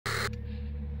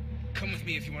come with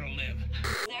me if you want to live.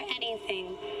 Is there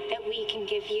anything that we can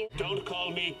give you? Don't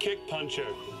call me Kick Puncher.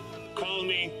 Call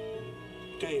me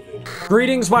David.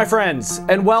 Greetings, my friends,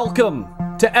 and welcome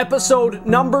to episode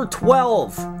number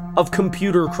 12 of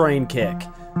Computer Crane Kick,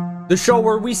 the show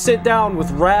where we sit down with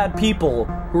rad people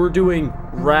who are doing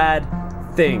rad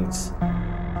things.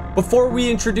 Before we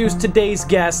introduce today's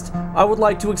guest, I would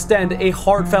like to extend a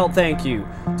heartfelt thank you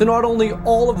to not only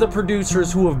all of the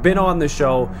producers who have been on the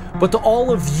show, but to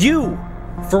all of you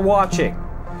for watching.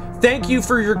 Thank you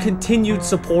for your continued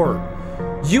support.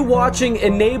 You watching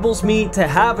enables me to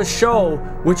have a show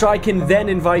which I can then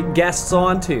invite guests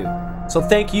onto. So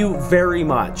thank you very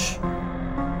much.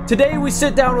 Today we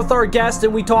sit down with our guest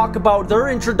and we talk about their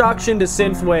introduction to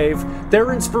Synthwave,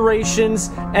 their inspirations,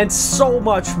 and so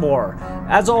much more.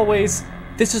 As always,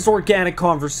 this is organic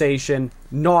conversation,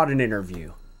 not an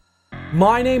interview.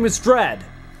 My name is Dread.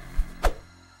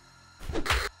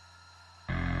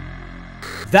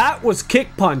 That was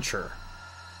Kick Puncher.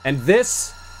 And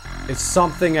this is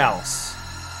something else.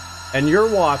 And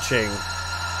you're watching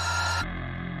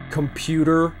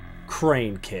Computer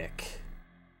Crane Kick.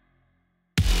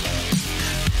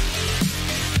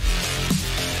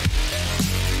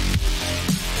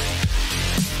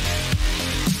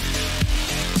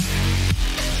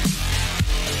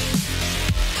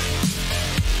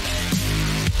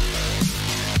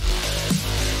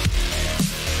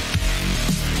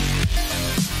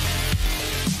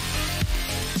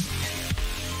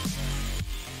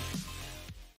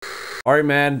 Alright,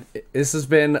 man, this has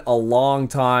been a long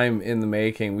time in the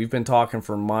making. We've been talking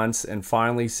for months and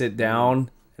finally sit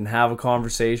down and have a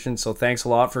conversation. So thanks a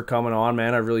lot for coming on,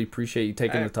 man. I really appreciate you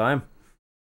taking the time.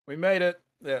 We made it.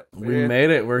 Yeah, we made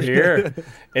it. We're here.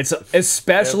 It's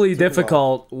especially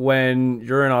difficult when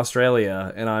you're in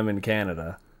Australia and I'm in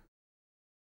Canada.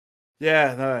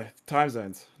 Yeah, no, time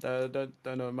zones. Don't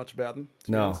know much about them.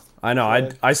 No, I know.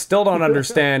 I still don't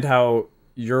understand how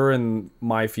you're in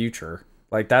my future.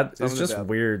 Like, that is just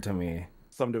weird to me.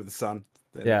 Something to do with the sun.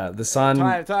 Yeah, the sun.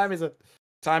 Time is a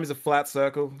flat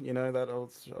circle, you know, that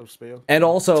old spiel. And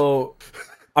also,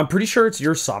 I'm pretty sure it's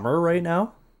your summer right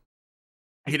now.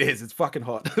 It is. It's fucking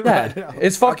hot. Yeah, right now.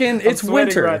 It's fucking, it's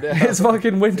winter. Right It's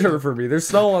fucking winter for me. There's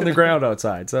snow on the ground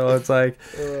outside. So it's like,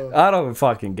 I don't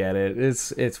fucking get it.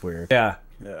 It's weird. Yeah.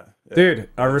 Dude,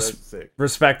 I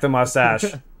respect the mustache.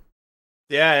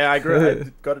 Yeah, I agree. I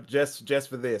got it just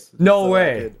for this. No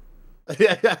way.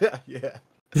 Yeah.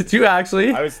 Did you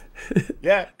actually? I was,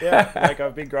 yeah. Like,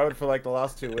 I've been growing for like the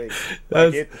last 2 weeks,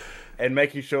 and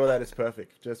making sure that it's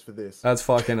perfect just for this. That's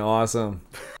fucking awesome.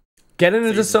 Get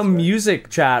into some music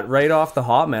chat right off the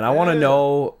hop, man. I want to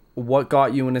know what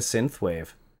got you into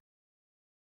Synthwave.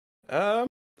 It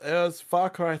was Far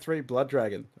Cry 3 Blood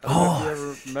Dragon. I don't know if you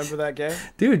ever remember that game?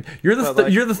 Dude, you're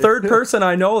the third person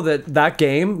I know that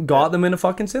game got them into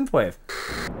fucking Synthwave.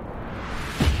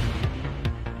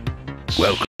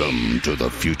 Welcome to the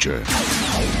future.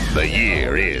 The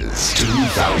year is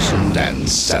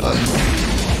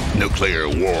 2007. Nuclear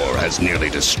war has nearly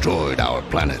destroyed our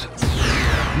planet.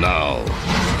 Now,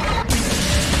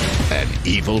 an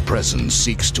evil presence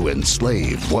seeks to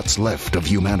enslave what's left of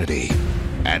humanity.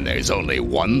 And there's only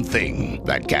one thing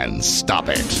that can stop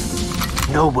it.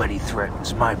 Nobody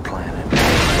threatens my planet.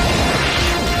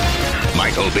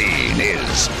 Michael Biehn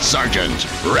is Sergeant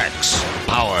Rex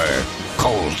Power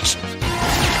Colt,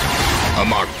 a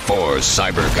Mark IV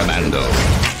cyber commando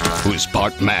who's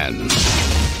part man,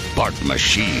 part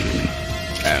machine,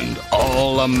 and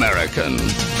all-American.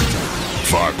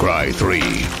 Far Cry 3.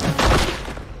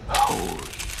 Holy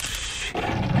shit.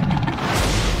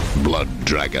 Blood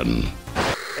Dragon.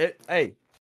 Hey,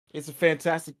 it's a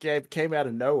fantastic game. It came out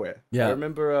of nowhere. Yeah. I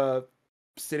remember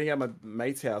sitting at my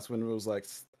mate's house when it was like,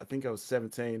 I think I was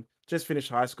 17, just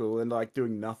finished high school and like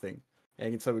doing nothing.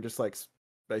 And so we're just like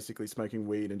basically smoking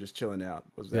weed and just chilling out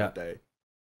was that day.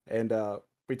 And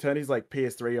we turned his like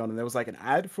PS3 on and there was like an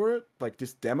ad for it, like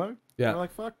this demo. Yeah. And we're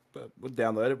like, fuck, we'll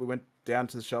download it. We went down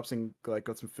to the shops and like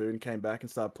got some food and came back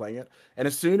and started playing it. And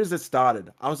as soon as it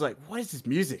started, I was like, what is this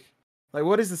music? Like,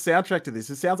 what is the soundtrack to this?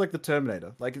 It sounds like the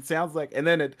Terminator. Like, it sounds like, and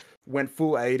then it went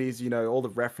full 80s, you know, all the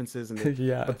references and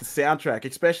but the soundtrack,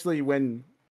 especially when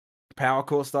Power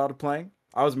Core started playing,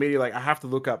 I was immediately like, I have to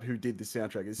look up who did this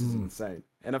soundtrack. This is insane.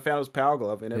 And I found it was Power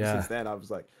Glove, and ever since then, I was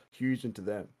like huge into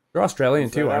them. They're Australian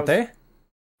too, aren't they?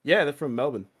 Yeah, they're from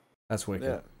Melbourne. That's wicked.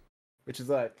 Yeah, which is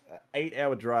like an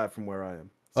 8-hour drive from where I am.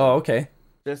 So oh, okay.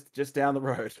 Just down the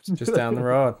road. Just down the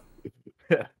road.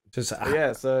 Yeah. Just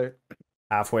so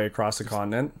halfway across the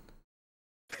continent.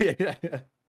 Yeah,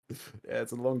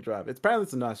 it's a long drive. Apparently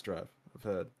it's a nice drive. I've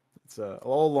heard it's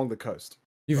all along the coast.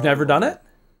 You've never done it?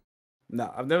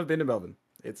 No, I've never been to Melbourne.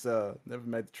 It's never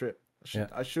made the trip. Yeah.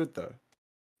 I should though.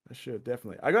 I should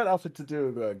definitely. I got offered to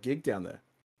do a gig down there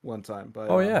one time by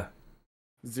Oh yeah.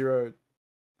 Zero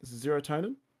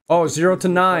Tonin? Oh, 0 to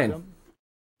 9.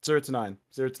 0 to 9.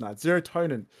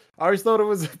 Serotonin. I always thought it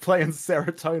was playing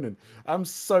serotonin. I'm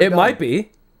so It dumb. might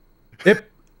be.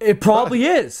 It probably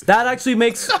is. That actually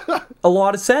makes a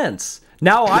lot of sense.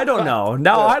 Now I don't know.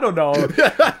 I don't know.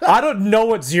 I don't know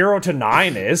what 0 to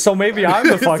 9 is, so maybe I'm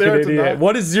the fucking 0 to idiot. 9.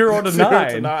 What is 0 to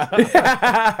 9?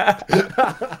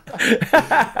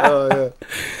 Oh yeah.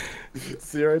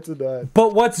 0 to 9.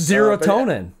 But what's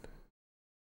serotonin?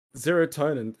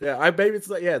 Serotonin. Yeah, maybe it's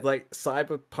like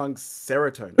cyberpunk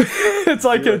serotonin. It's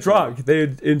like a drug. They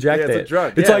inject Yeah, it's it. a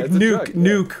drug. It's Yeah, like it's a drug, yeah.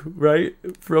 nuke, right?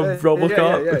 From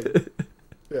RoboCop.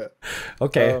 Yeah.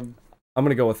 Okay, I'm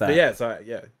gonna go with that. But yeah, so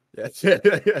yeah.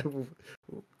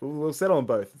 We'll settle on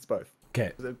both. It's both.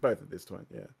 Okay. Both at this point.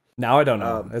 Yeah. Now I don't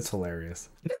know. It's hilarious.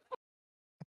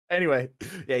 Anyway,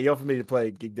 yeah, he offered me to play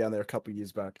a gig down there a couple of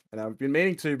years back, and I've been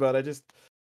meaning to, but I just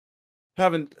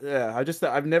haven't. Yeah,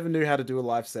 I've never knew how to do a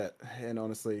live set, and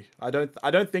honestly, I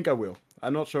don't think I will.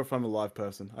 I'm not sure if I'm a live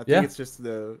person. I think it's just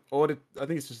the audio. I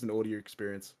think it's just an audio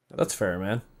experience. That's fair,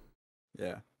 man.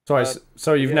 Yeah.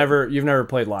 So you've never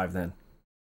played live then?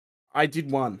 I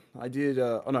did one. I did.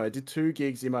 I did 2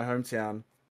 gigs in my hometown,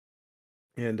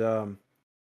 and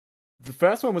the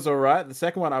first one was alright. The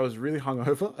second one, I was really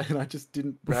hungover, and I just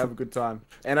didn't have a good time.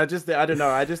 And I don't know.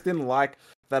 I just didn't like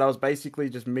that I was basically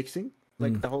just mixing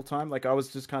the whole time. Like I was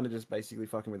just kind of just basically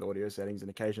fucking with audio settings and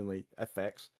occasionally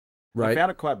effects. Right. I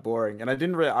found it quite boring, and I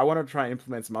didn't really. I wanted to try and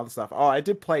implement some other stuff. Oh, I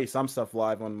did play some stuff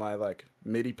live on my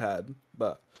MIDI pad,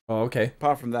 but okay.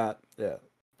 Apart from that, yeah.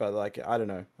 But I don't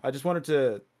know. I just wanted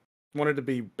to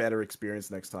be better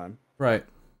experience next time. Right.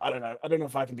 I don't know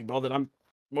if I can be bothered. I'm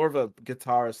more of a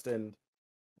guitarist and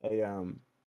a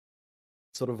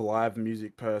sort of live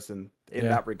music person in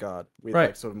that regard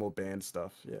with sort of more band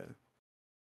stuff.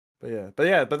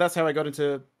 But that's how I got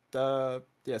into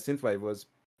synthwave was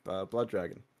Blood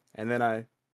Dragon, and then I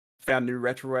found new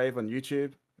retrowave on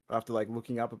YouTube after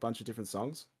looking up a bunch of different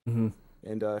songs. Mm-hmm.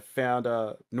 And found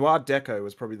Noir Deco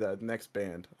was probably the next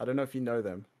band. I don't know if you know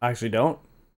them. I actually don't.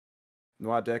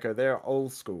 Noir Deco, they're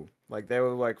old school. They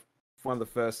were one of the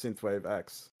first synthwave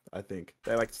acts, I think.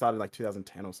 They started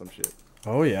 2010 or some shit.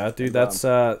 Oh yeah, dude, that's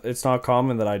it's not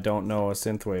common that I don't know a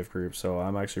synthwave group, so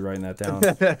I'm actually writing that down.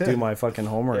 Do my fucking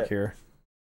homework here.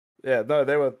 Yeah,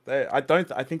 no,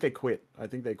 I think they quit. I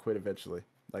think they quit eventually.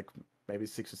 Maybe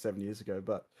 6 or 7 years ago,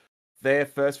 but their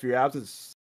first few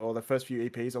albums or the first few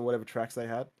EPs or whatever tracks they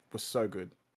had were so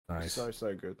good. Nice.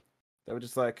 So good. They were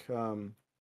just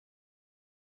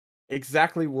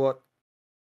exactly what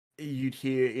you'd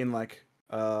hear in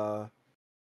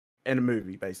in a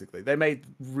movie, basically. They made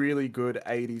really good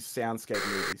 80s soundscape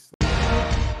movies.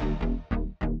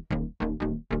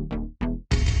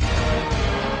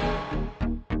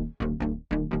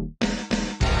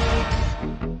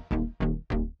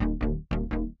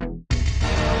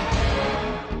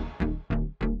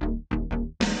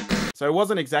 So it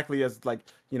wasn't exactly as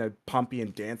pumpy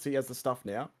and dancey as the stuff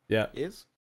now is,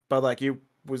 but it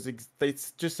was. They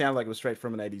just sounded like it was straight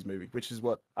from an 80s movie, which is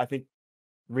what I think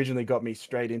originally got me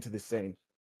straight into this scene.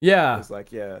 Yeah, it's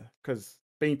because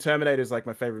being Terminator is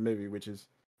my favorite movie, which is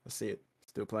I see it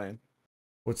still playing.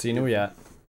 What scene are we at?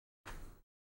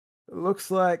 It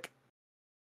looks like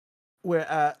we're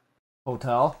at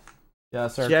hotel. Yeah,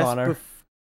 Sarah Connor.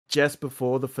 Just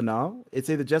before the finale. It's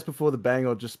either just before the bang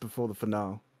or just before the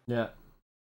finale. Yeah.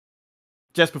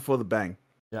 Just before the bang.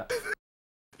 Yeah.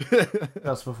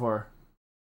 Just before.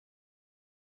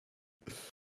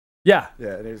 Yeah.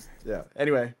 Yeah, it is. Yeah.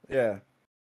 Anyway, yeah.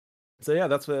 So yeah,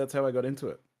 that's how I got into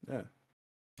it. Yeah.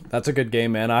 That's a good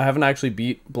game, man. I haven't actually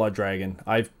beat Blood Dragon.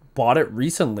 I've bought it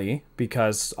recently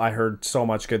because I heard so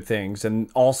much good things. And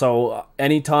also,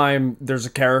 anytime there's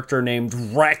a character named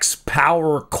Rex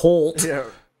Power Colt. Yeah,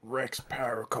 Rex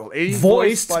Power Colt.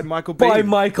 Voiced by Michael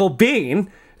Biehn.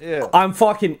 Yeah. I'm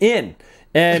fucking in.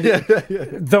 And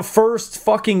the first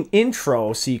fucking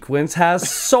intro sequence has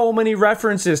so many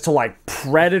references to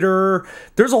Predator.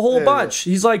 There's a whole bunch.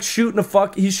 He's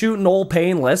shooting old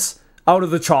Painless out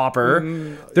of the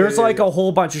chopper. There's a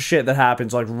whole bunch of shit that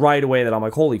happens right away that I'm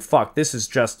holy fuck, this is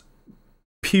just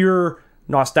pure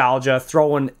nostalgia,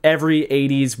 throwing every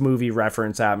 80s movie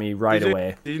reference at me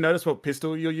away. Did you notice what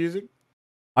pistol you're using?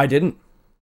 I didn't.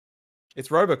 It's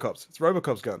Robocop's. It's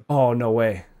Robocop's gun. Oh, no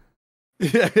way.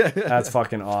 Yeah. That's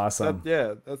fucking awesome.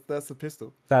 That's the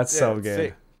pistol. That's so good.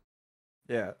 Sick.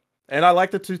 Yeah. And I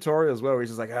like the tutorial as well. Where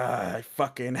he's just like, I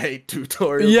fucking hate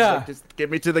tutorials. Yeah. Like, just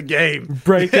get me to the game.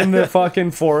 Breaking the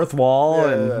fucking fourth wall.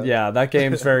 Yeah, And yeah, that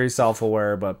game's very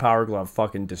self-aware, but Power Glove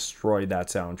fucking destroyed that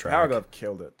soundtrack. Power Glove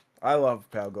killed it. I love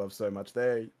Power Glove so much.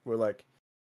 They were like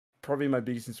probably my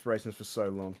biggest inspirations for so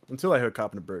long until I heard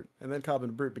Carpenter Brute, and then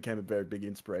Carpenter Brute became a very big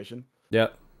inspiration.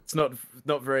 Yep. It's not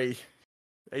very.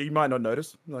 You might not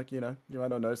notice, like, you might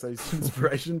not notice that he's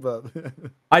inspiration, but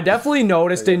I definitely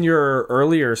noticed in your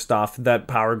earlier stuff that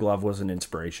Power Glove was an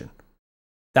inspiration.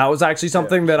 That was actually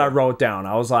something that I wrote down.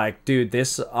 I was like, dude,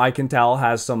 this I can tell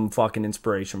has some fucking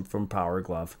inspiration from Power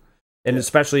Glove, and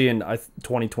especially in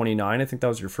 2029. I think that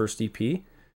was your first EP.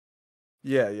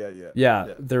 Yeah.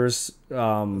 There's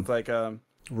it's like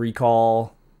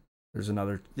Recall. There's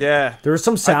another. Yeah. There were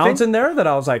some sounds in there that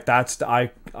I was like,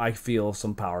 I feel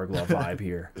some Power Glove vibe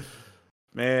here.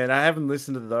 Man, I haven't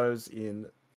listened to those in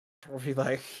probably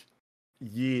like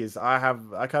years. I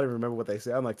can't even remember what they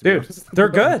sound like, to be honest. They're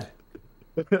good.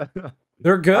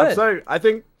 They're good. So I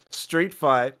think Street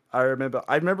Fight, I remember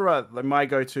my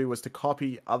go-to was to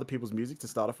copy other people's music to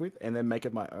start off with and then make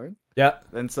it my own. Yeah.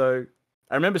 And so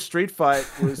I remember Street Fight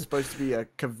was supposed to be a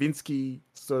Kavinsky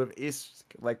sort of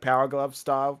like Power Glove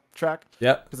style track.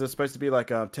 Yep. Because it's supposed to be like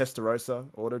Testarossa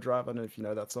Auto Drive. I don't know if you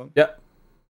know that song. Yep.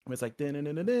 It's like yeah.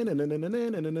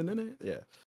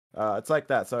 It's like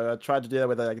that. So I tried to do that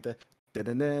with like the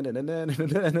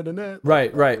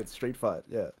right. With Street Fight.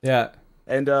 Yeah. Yeah.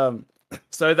 And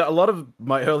so a lot of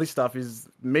my early stuff is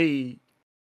me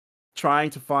trying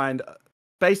to find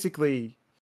basically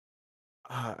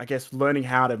I guess learning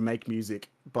how to make music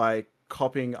by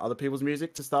copying other people's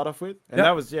music to start off with. And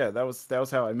that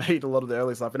was how I made a lot of the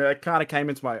early stuff. And it kind of came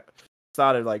into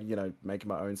started like, making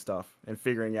my own stuff and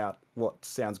figuring out what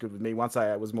sounds good with me once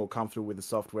I was more comfortable with the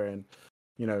software and,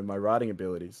 my writing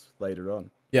abilities later on.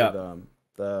 Yeah.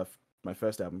 With, my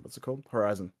first album, what's it called?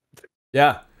 Horizon.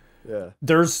 Yeah. Yeah.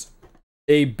 There's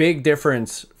a big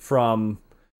difference from,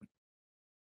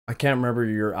 I can't remember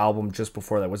your album just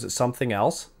before that. Was it Something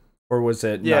Else? Or was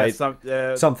it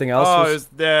something else? Oh, it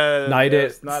was Night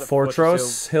at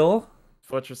Fortress Hill?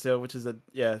 Fortress Hill, which is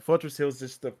Fortress Hill is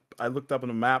just I looked up on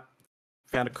a map,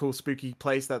 found a cool spooky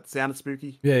place that sounded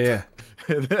spooky. Yeah.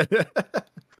 And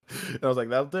I was like,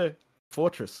 that'll do.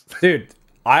 Fortress. Dude,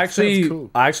 I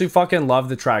actually fucking love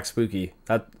the track Spooky.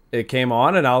 That it came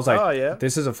on and I was like, oh, yeah?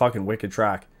 This is a fucking wicked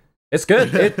track. It's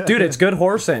good. Dude, it's good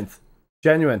horror synth.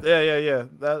 Genuine. Yeah.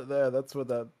 That's what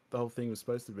the whole thing was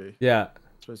supposed to be. Yeah.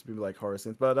 Supposed to be like horror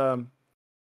synth, but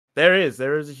there is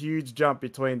a huge jump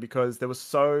between, because there was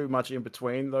so much in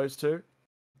between those two,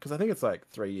 because I think it's like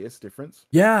 3 years difference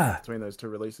between those two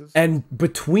releases, and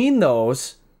between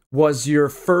those was your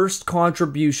first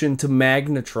contribution to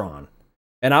Magnetron,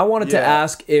 and I wanted to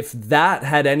ask if that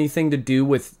had anything to do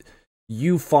with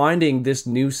you finding this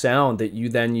new sound that you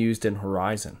then used in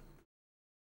Horizon.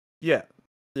 Yeah,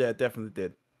 it definitely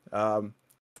did.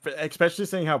 Especially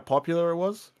seeing how popular it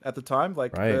was at the time,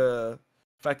 like the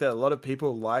fact that a lot of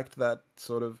people liked that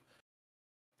sort of.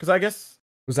 Because I guess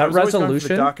was that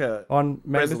Resolution on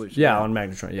Resolution? Yeah, on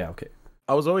Magnetron. Yeah, okay.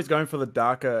 I was always going for the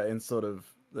darker and sort of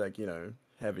like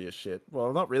heavier shit.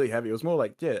 Well, not really heavy. It was more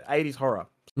like 80s horror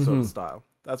sort of style.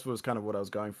 That's what I was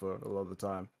going for a lot of the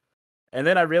time. And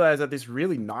then I realized that this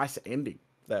really nice ending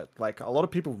that like a lot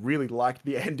of people really liked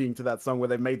the ending to that song where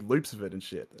they made loops of it and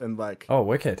shit, and like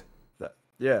wicked.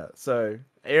 Yeah, so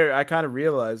I kind of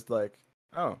realized like,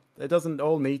 it doesn't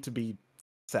all need to be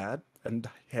sad and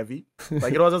heavy.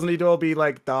 Like it all doesn't need to all be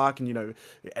like dark and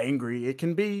angry. It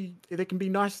can be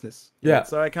niceness. Yeah.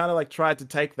 So I kind of like tried to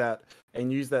take that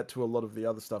and use that to a lot of the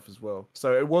other stuff as well.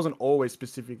 So it wasn't always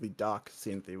specifically dark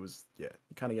synth. It was you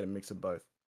kind of get a mix of both.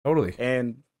 Totally.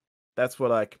 And that's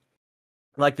what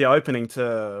like the opening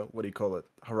to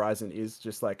Horizon is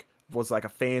just like. Was like a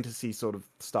fantasy sort of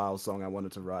style song I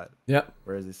wanted to write. Yeah.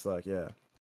 Whereas it's like,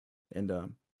 and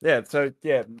so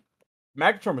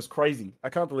Magnetron was crazy. I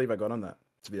can't believe I got on that,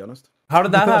 to be honest. How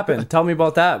did that happen? Tell me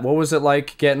about that. What was it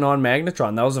like getting on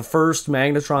Magnetron? That was the first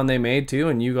Magnetron they made too,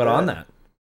 and you got on that.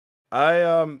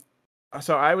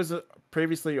 So I was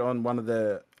previously on one of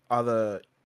the other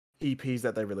EPs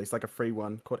that they released, like a free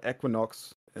one called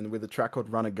Equinox, and with a track called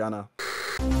Runner Gunner.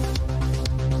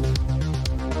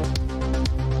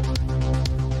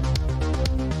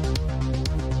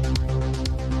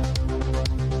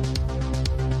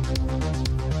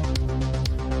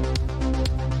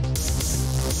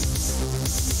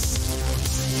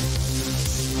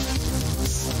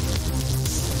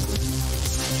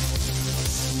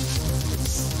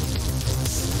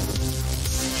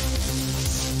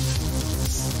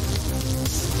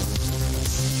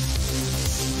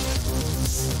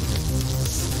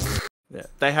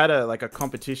 they had a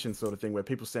competition sort of thing where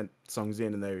people sent songs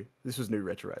in, and this was new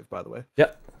Retrowave, by the way.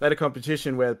 Yep. They had a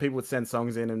competition where people would send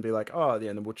songs in and be like, oh yeah,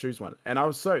 and then we'll choose one. And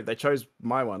they chose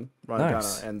my one, Ryan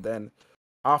Nice. Gunner, and then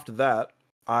after that,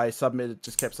 I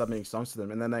just kept submitting songs to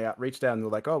them, and then they reached out and were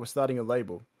like, oh, we're starting a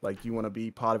label. Like, do you want to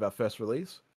be part of our first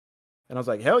release? And I was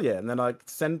like, hell yeah. And then I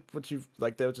send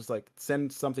they were just like,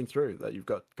 send something through that you've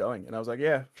got going. And I was like,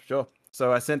 yeah, sure.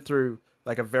 So I sent through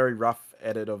like a very rough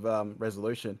edit of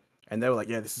Resolution, and they were like,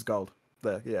 yeah, this is gold.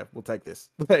 Yeah, we'll take this.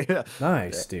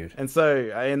 Nice, dude. And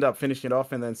so I ended up finishing it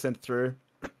off and then sent it through.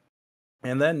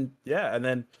 And then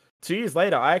 2 years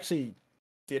later, I actually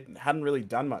hadn't really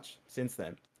done much since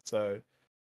then. So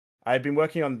I had been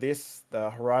working on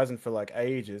the Horizon for like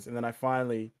ages, and then I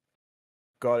finally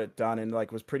got it done and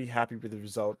like was pretty happy with the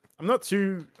result. I'm not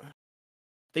too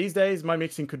these days. My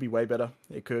mixing could be way better.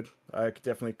 I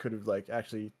definitely could have like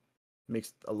actually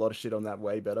mixed a lot of shit on that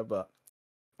way better, but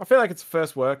I feel like it's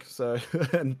first work, so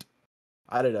and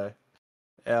I don't know.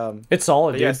 It's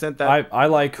solid, dude. Yeah, I sent that. I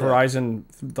like Horizon.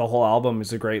 The whole album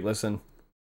is a great listen,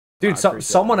 dude.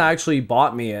 Someone that. actually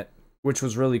bought me it, which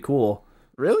was really cool.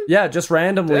 Really? Yeah, just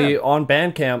randomly on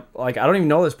Bandcamp. Like, I don't even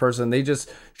know this person. They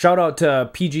just shout out to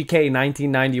PGK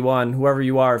 1991, whoever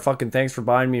you are. Fucking thanks for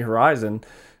buying me Horizon.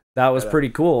 That was pretty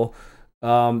cool.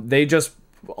 They just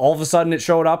all of a sudden it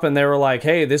showed up and they were like,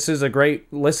 "Hey, this is a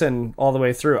great listen all the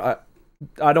way through."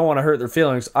 I don't want to hurt their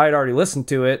feelings. I'd already listened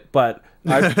to it, but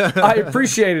I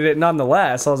appreciated it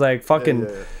nonetheless. I was like, fucking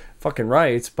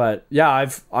right. But yeah,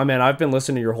 I've been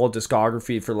listening to your whole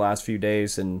discography for the last few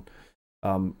days, and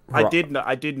I did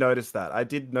notice that. I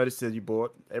did notice that you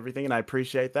bought everything, and I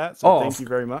appreciate that. So thank you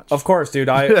very much. Of course, dude.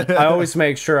 I always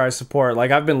make sure I support. Like,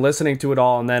 I've been listening to it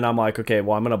all, and then I'm like, okay,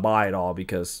 well, I'm gonna buy it all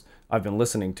because I've been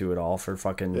listening to it all for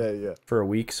fucking for a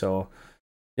week. So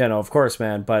yeah, no, of course,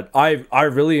 man. But I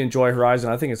really enjoy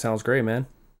Horizon. I think it sounds great, man.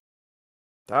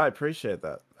 I appreciate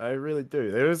that. I really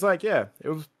do. It was like, it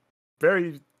was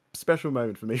very special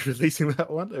moment for me releasing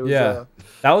that one. It was,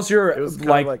 that was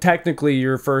like technically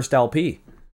your first LP.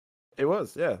 It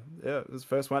was, it was the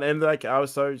first one, and like I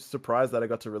was so surprised that I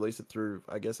got to release it through,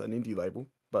 I guess, an indie label,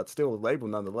 but still a label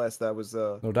nonetheless. That was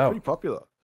no doubt pretty popular,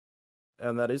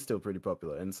 and that is still pretty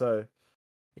popular, and so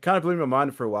it kind of blew my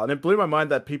mind for a while, and it blew my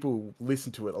mind that people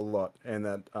listened to it a lot, and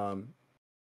that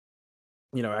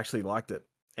actually liked it.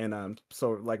 And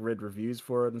so like read reviews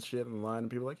for it and shit online, and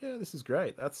people were like, yeah, this is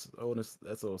great. That's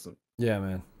awesome. Yeah,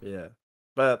 man. Yeah,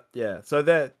 but yeah, so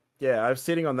I was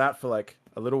sitting on that for like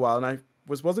a little while, and I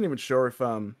wasn't even sure if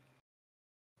New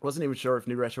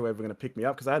Retrowave were going to pick me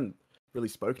up because I hadn't really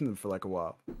spoken to them for like a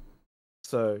while.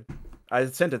 So I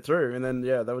sent it through, and then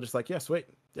they were just like, yeah, sweet,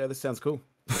 yeah, this sounds cool.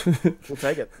 We'll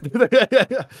take it. And I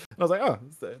was like, oh,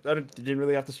 didn't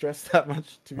really have to stress that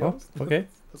much, to be honest. Okay.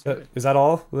 Is that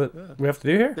all that we have to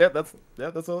do here? Yeah, that's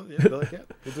all. Yeah, they're like,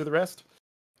 we'll do the rest.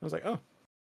 I was like, oh,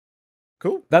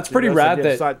 cool. That's pretty rad.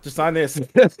 Just sign this.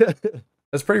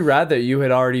 That's pretty rad that you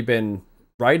had already been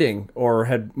writing or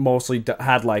had mostly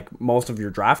had like most of your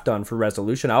draft done for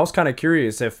Resolution. I was kind of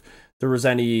curious if there was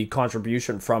any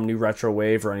contribution from New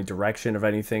Retrowave or any direction of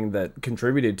anything that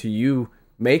contributed to you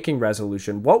making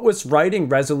Resolution. What was writing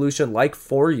Resolution like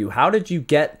for you? How did you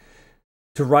get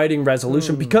to writing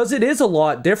Resolution? Because it is a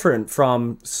lot different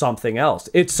from something else.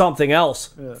 It's something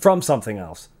else from something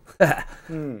else.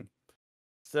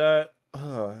 So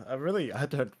I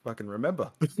don't fucking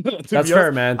remember. That's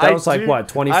fair, man. That was like what,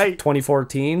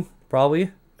 2014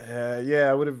 probably?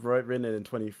 I would have written it in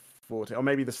 2014 or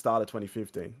maybe the start of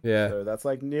 2015. Yeah. So that's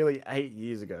like nearly 8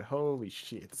 years ago. Holy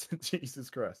shit.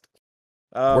 Jesus Christ.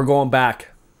 We're going back.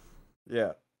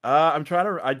 Yeah.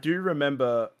 I do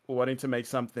remember wanting to make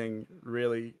something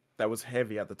really that was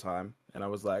heavy at the time. And I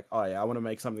was like, oh yeah, I want to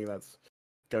make something that's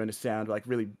going to sound like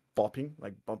really bopping,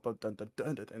 like bump, dun, dun, dun,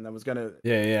 dun, and that was gonna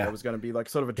that was gonna be like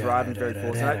sort of a driving very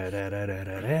force.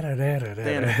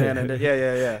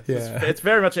 It's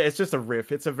very much it's just a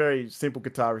riff. It's a very simple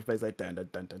guitar riff based like dun dun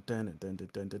dun dun dun dun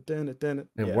dun dun dun dun.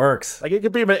 It works. Like it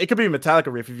could be a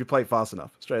Metallica riff if you play it fast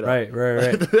enough. Straight up.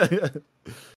 Right.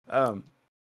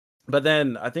 But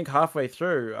then I think halfway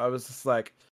through I was just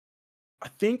like, I'm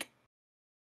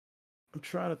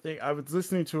trying to think. I was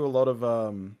listening to a lot of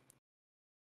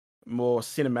more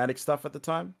cinematic stuff at the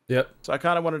time. Yep. So I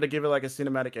kind of wanted to give it like a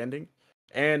cinematic ending.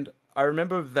 And I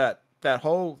remember the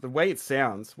way it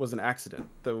sounds was an accident.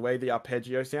 The way the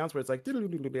arpeggio sounds, where it's like,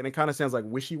 and it kind of sounds like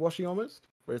wishy-washy almost,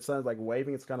 where it sounds like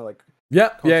waving. It's kind of like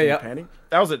panning.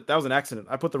 That was an accident.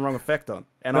 I put the wrong effect on.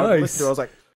 And I listened to it, I was like,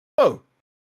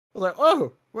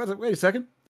 wait a second.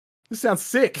 This sounds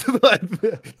sick. I was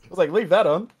like, leave that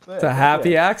on. It's a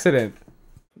happy accident.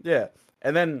 Yeah.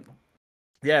 And then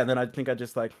yeah, and then I think I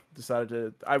just like decided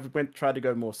to. I tried to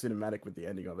go more cinematic with the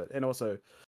ending of it, and also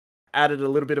added a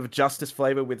little bit of Justice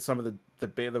flavor with some of the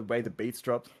way the beats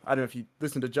dropped. I don't know if you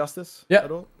listen to Justice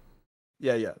at all.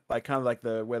 Yeah, like kind of like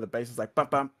where the bass is like bum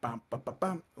bum bum bum bum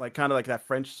bum, like kind of like that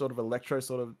French sort of electro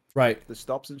sort of the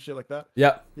stops and shit like that.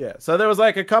 Yeah. So there was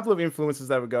like a couple of influences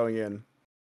that were going in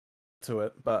to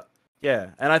it, but yeah,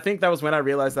 and I think that was when I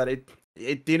realized that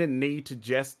it didn't need to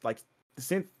just like the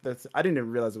synth. I didn't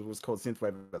even realize it was called Synthwave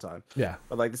at the time. Yeah,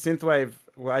 but like the Synthwave,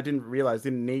 well, I didn't realize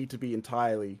didn't need to be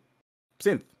entirely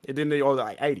synth. It didn't need all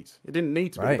like 80s. It didn't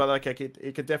need to be, but like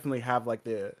it could definitely have like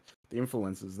the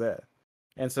influences there.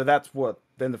 And so that's what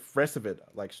then the rest of it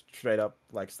like straight up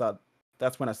like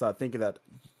that's when I started thinking that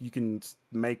you can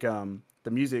make the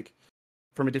music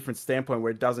from a different standpoint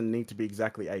where it doesn't need to be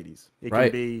exactly 80s. It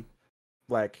can be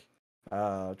like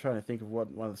trying to think of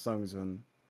what one of the songs on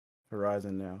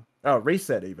Horizon now. Oh,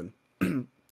 Reset even.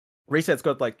 Reset's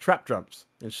got like trap drums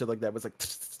and shit like that.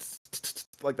 It's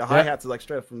like the hi-hats are like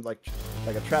straight from like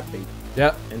a trap beat.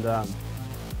 Yeah.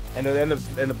 And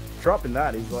the drop in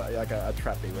that is like a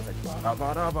trap beat where it's like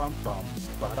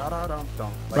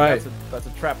like that's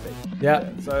a trap beat. Yeah.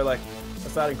 So like I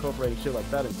started incorporating shit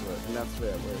like that into it, and that's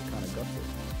where it kind of got to.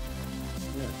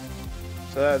 Yeah.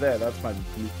 So that's my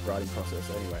writing process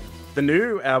anyway. The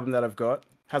new album that I've got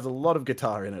has a lot of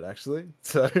guitar in it actually.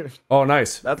 So oh,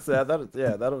 nice.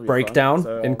 That'll be breakdown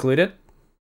so, included.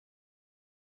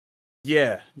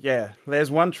 Yeah. There's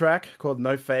one track called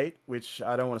No Fate, which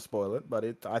I don't want to spoil it, but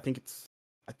I think it's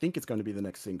going to be the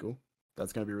next single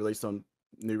that's going to be released on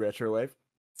New Retrowave.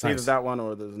 It's either that one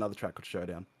or there's another track called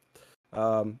Showdown. I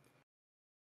don't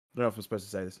know if I'm supposed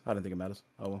to say this. I don't think it matters.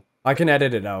 Oh well. I can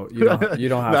edit it out. You don't have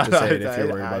to say it if you're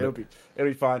worried about it. It'll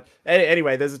be fine.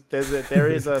 Anyway, there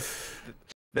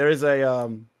is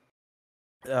a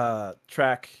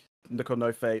track called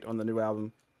No Fate on the new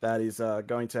album that is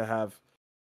going to have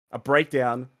a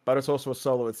breakdown, but it's also a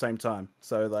solo at the same time.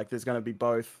 So like, there's going to be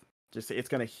both. Just it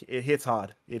hits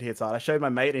hard. It hits hard. I showed my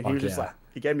mate, and he was just like,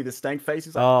 he gave me the stank face.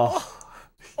 He's like, oh.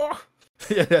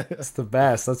 Yeah, that's the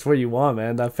best. That's what you want,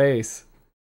 man. That face.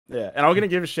 Yeah, and I'm gonna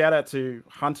give a shout out to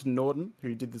Hunter Norton,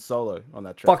 who did the solo on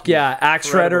that track. Fuck yeah, Axe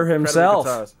Shredder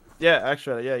himself. Yeah, Axe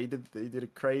Shredder. Yeah, he did a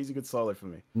crazy good solo for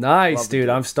me. Nice, dude.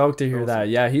 I'm stoked to hear that.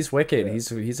 Yeah, he's wicked. Yeah.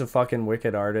 He's a fucking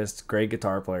wicked artist. Great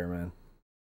guitar player, man.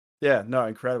 Yeah, no,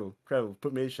 incredible.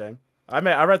 Put me to shame. I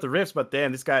wrote the riffs, but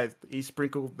damn, this guy, he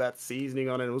sprinkled that seasoning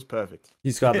on it. It was perfect.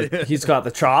 He's got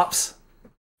the chops.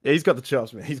 Yeah, he's got the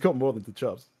chops, man. He's got more than the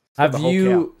chops. Have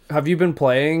you been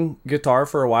playing guitar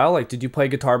for a while? Like, did you play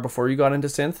guitar before you got into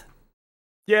synth?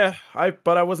 Yeah,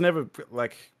 but I was never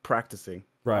like practicing.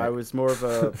 Right. I was more of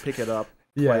a pick it up,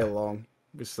 play along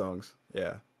with songs.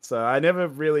 Yeah. So I never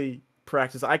really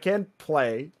practiced. I can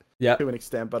play to an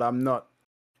extent, but I'm not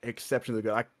exceptionally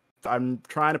good. I'm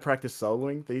trying to practice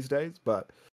soloing these days, but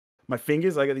my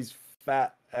fingers, I got these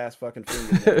fat ass fucking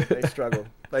fingers. They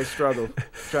struggle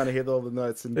trying to hit all the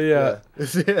notes. And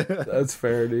that's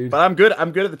fair, dude. But I'm good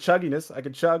at the chugginess. I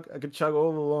could chug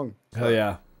all along. Hell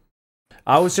yeah.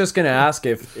 I was just gonna ask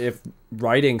if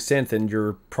writing synth in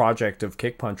your project of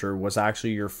Kick Puncher was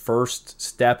actually your first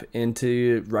step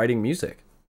into writing music.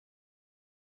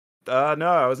 No,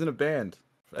 I was in a band,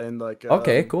 and like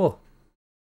okay, cool.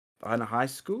 In high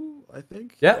school, I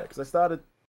think. Yeah, because I started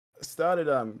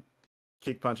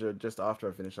Kick Puncher just after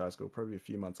I finished high school, probably a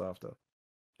few months after.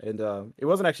 And it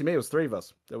wasn't actually me; it was three of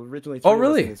us. There were originally three of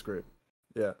us in this group.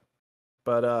 Yeah,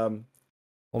 but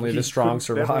only the strong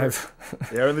survive.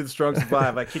 Yeah, only the strong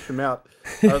survive. I kicked them out.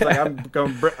 I was like, I'm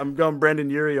going Brendan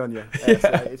Urie on you.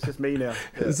 It's just me now.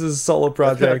 Yeah. This is a solo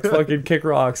project. Fucking kick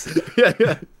rocks.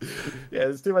 Yeah.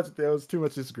 There's too much. There was too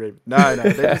much disagreement. No.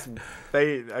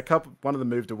 One of them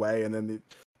moved away, and then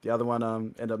the other one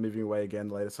ended up moving away again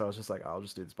later. So I was just like, I'll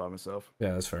just do this by myself.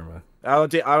 Yeah, that's fair, man.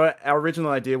 Our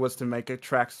original idea was to make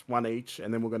tracks one each,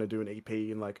 and then we're going to do an EP,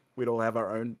 and like we'd all have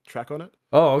our own track on it.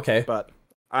 Oh, okay. But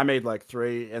I made like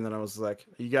three, and then I was like,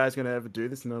 are you guys going to ever do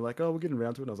this? And they're like, oh, we're getting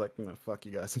around to it. And I was like, no, fuck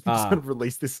you guys. I'm just going to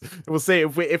release this. We'll see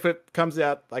if it comes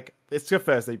out, like, it's your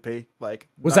first EP. Like,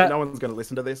 no one's going to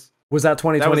listen to this. Was that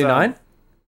 2029?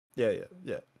 Yeah.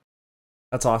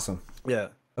 That's awesome. Yeah.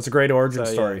 That's a great origin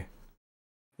story.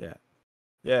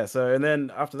 Yeah. So, and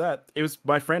then after that, it was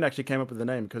my friend actually came up with the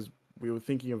name because we were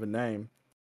thinking of a name.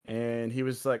 And he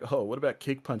was like, oh, what about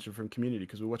Kick Puncher from Community?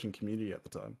 Because we were watching Community at the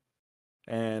time.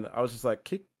 And I was just like,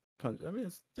 Kick Punch. I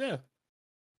mean,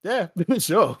 yeah,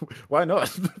 sure. Why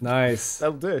not? Nice.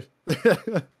 That'll do.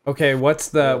 Okay, what's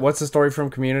the story from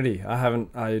Community? I'm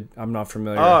not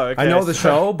familiar. Oh, okay. I know the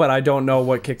show, but I don't know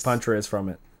what Kick Puncher is from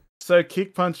it. So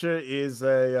Kick Puncher is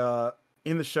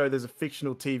in the show, there's a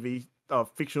fictional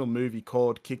movie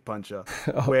called Kick Puncher,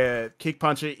 where Kick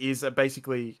Puncher is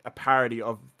basically a parody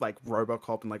of like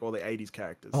RoboCop and like all the 80s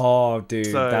characters. Oh, dude,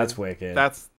 So that's wicked.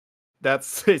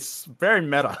 It's very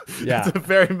meta. Yeah. It's a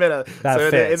very meta. That so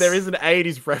fits. there is an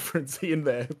 80s reference in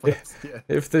there. But, yeah.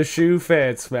 If the shoe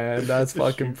fits, man, that's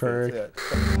fucking perk. Yeah.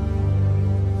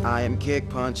 I am Kick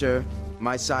Puncher.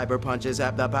 My cyber punches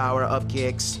have the power of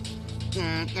kicks.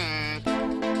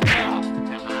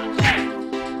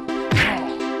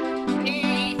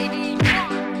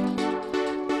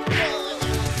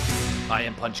 I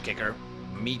am Punch Kicker.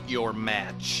 Meet your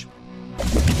match.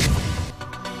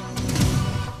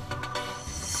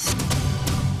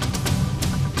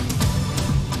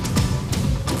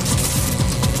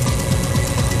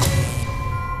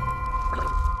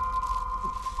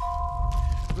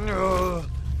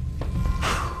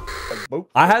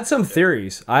 I had some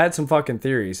theories. I had some fucking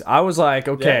theories. I was like,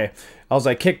 okay. Yeah. I was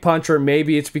like, Kick Puncher,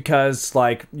 maybe it's because,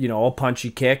 like, you know, a punchy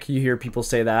kick. You hear people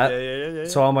say that. Yeah.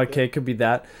 So I'm like, okay, it could be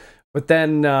that. But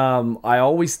then I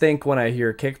always think when I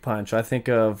hear Kick Punch, I think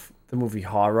of the movie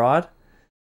Hot Rod.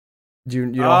 Do you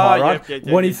know Hot Rod?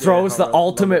 When he throws the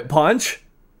ultimate punch.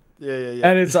 Yeah.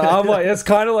 And it's I'm like, it's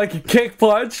kind of like a kick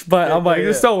punch, but I'm like,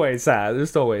 there's no way it's that.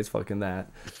 There's no way it's fucking that.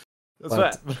 That's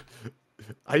right.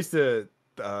 I used to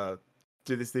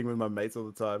do this thing with my mates all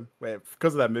the time, where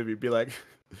because of that movie, be like,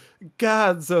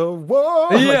 "God's a war!"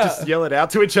 Yeah, like, just yell it out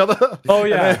to each other. Oh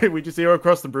yeah, and we just hear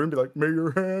across the room, be like, "May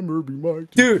your hammer be mighty."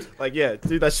 Dude, like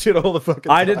do that shit all the fucking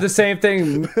time. I did the same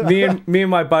thing. Me and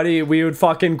my buddy, we would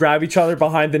fucking grab each other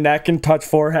behind the neck and touch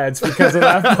foreheads because of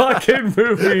that fucking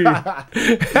movie.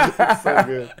 It's so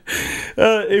good.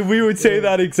 We would say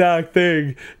that exact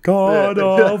thing. God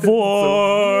of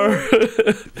War.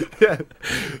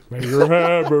 May your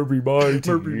hammer be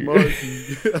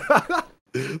mighty.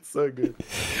 So good.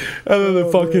 And then the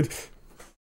fucking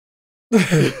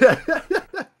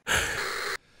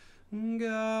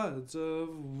Gods of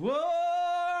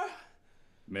War.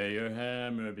 May your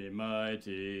hammer be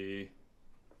mighty.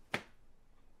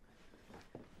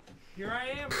 Here I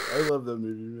am. I love that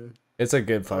movie, man. It's a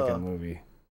good fucking movie.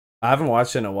 I haven't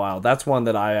watched it in a while. That's one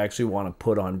that I actually want to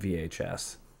put on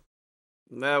VHS.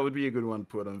 That would be a good one to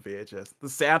put on VHS. The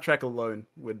soundtrack alone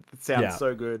would sound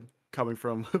so good coming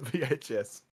from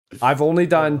VHS. I've only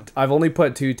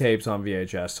put 2 tapes on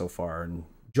VHS so far, and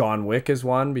John Wick is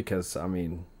one because I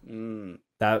mean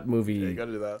that movie you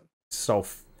gotta do that. So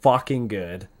fucking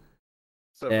good.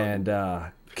 And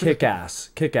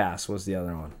Kick-Ass was the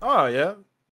other one. Oh yeah.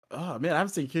 Oh man, I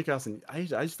haven't seen Kick-Ass in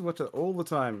ages. I used to watch it all the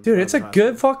time. Dude, it's a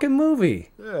good fucking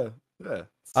movie. Yeah.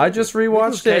 I just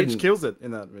rewatched it. Cage kills it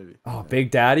in that movie. Oh,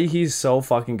 Big Daddy, he's so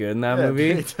fucking good in that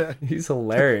movie. He's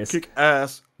hilarious. Kick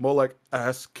ass, more like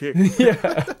ass kick.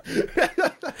 Yeah.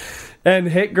 And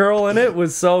Hit Girl in it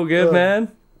was so good,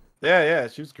 man. Yeah,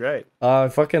 she was great. I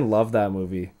fucking love that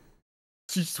movie.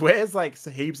 She swears like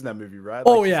heaps in that movie, right?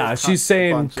 Oh yeah, she's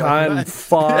saying kind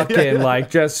fucking like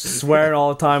just swearing all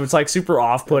the time. It's like super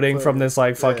off-putting from this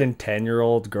like fucking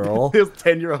 10-year-old girl. This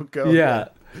 10-year-old girl. Yeah.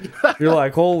 You're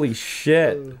like, holy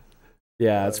shit.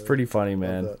 Yeah, it's pretty funny,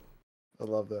 man. I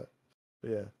love that.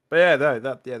 Yeah. But yeah,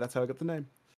 that's how I got the name.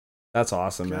 That's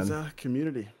awesome, man.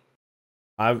 Community.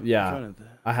 I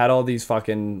had all these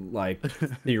fucking like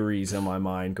theories in my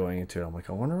mind going into it. I'm like,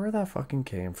 I wonder where that fucking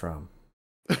came from.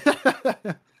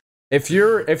 If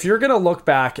you're gonna look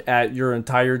back at your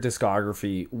entire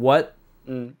discography, what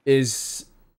is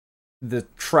the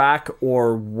track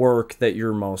or work that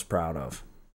you're most proud of?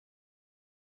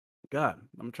 God,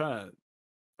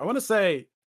 I want to say,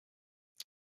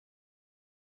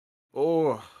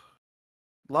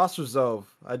 Last Resolve.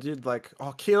 I did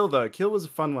Kill though. Kill was a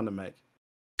fun one to make.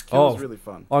 Kill was really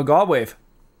fun. On Godwave.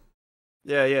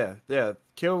 Yeah.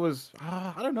 Kill was,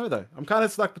 I don't know though. I'm kind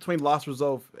of stuck between Last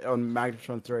Resolve on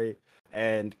Magnetron 3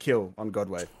 and Kill on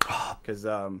Godwave. Because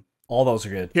all those are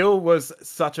good. Kill was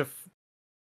such a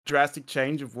drastic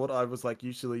change of what I was like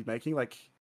usually making. Like,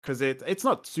 because it's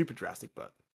not super drastic,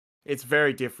 but it's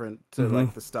very different to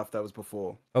like the stuff that was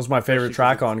before. That was my favorite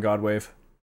track on Godwave.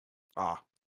 I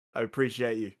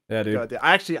appreciate you. Yeah, dude. God,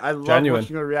 I love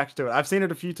watching your reaction to it. I've seen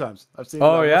it a few times. I've seen it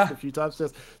a few times.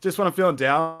 Just when I'm feeling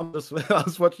down, I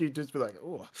was watching you just be like,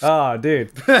 oh,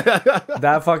 dude.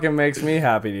 That fucking makes me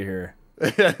happy to hear.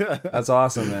 That's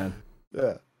awesome, man.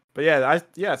 Yeah. But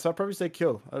yeah, so I'd probably say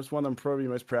Kill. That's one I'm probably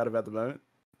most proud of at the moment.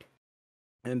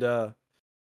 And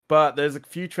but there's a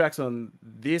few tracks on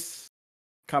this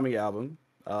coming album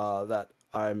that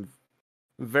I'm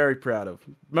very proud of.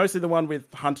 Mostly the one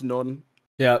with Hunter Norton.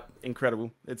 Yeah,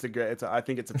 incredible. I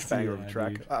think it's a banger of a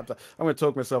track. I'm going to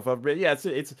talk myself up, but yeah, it's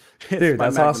dude,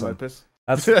 that's awesome. opus.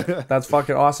 That's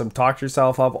fucking awesome. Talk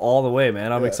yourself up all the way,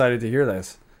 man. I'm excited to hear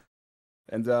this.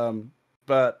 And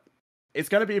but it's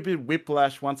gonna be a bit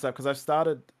whiplash once because I've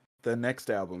started the next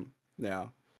album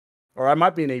now, or I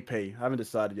might be an EP. I haven't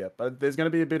decided yet, but there's gonna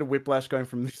be a bit of whiplash going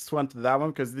from this one to that one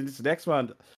because this next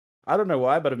one, I don't know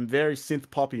why, but I'm very synth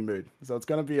poppy mood, so it's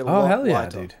gonna be a lot hell yeah,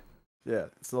 lighter. dude. Yeah,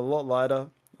 it's a lot lighter,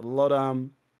 a lot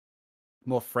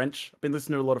more French. I've been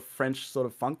listening to a lot of French sort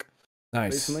of funk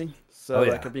recently, so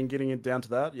like I've been getting it down to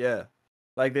that. Yeah,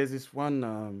 like there's this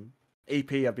one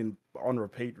EP I've been on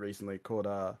repeat recently called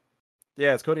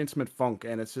it's called Intimate Funk,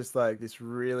 and it's just like this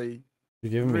really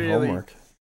You're giving me homework.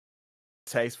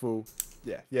 Tasteful.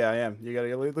 Yeah, I am. You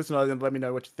gotta listen to it and let me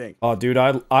know what you think. Oh, dude,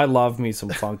 I love me some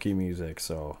funky music,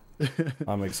 so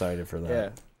I'm excited for that. Yeah.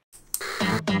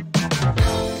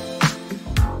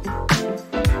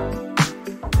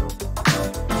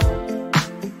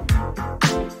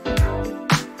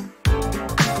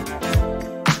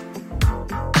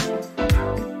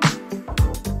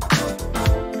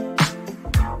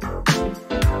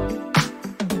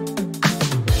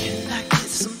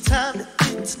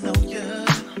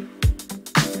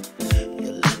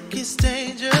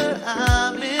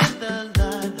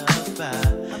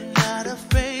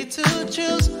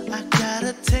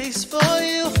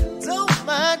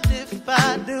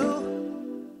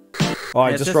 Oh,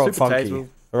 I just wrote funky. Tasteful.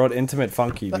 I wrote intimate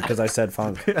funky because I said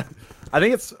funk. I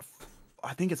think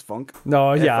it's funk.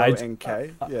 No, yeah,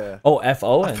 F-O-N-K. Yeah. Oh,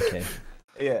 F-O-N-K.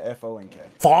 Yeah, F-O-N-K.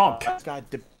 Funk.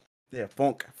 Yeah,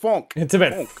 funk.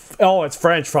 Intimate. Funk. Oh, it's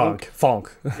French funk.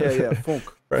 Funk. Yeah, funk.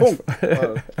 Funk.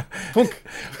 Funk.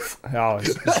 Oh,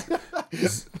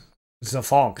 it's a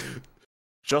funk.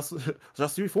 Je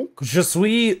suis funk. Je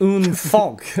suis un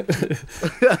funk.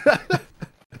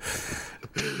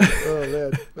 Oh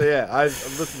man, but yeah, I've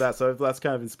listened to that, so that's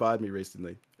kind of inspired me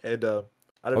recently, and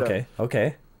I don't know.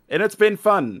 Okay. And it's been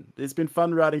fun. It's been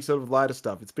fun writing sort of lighter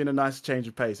stuff. It's been a nice change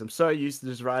of pace. I'm so used to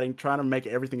just writing, trying to make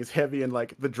everything as heavy and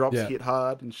like the drops hit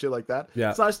hard and shit like that.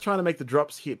 Yeah, it's nice trying to make the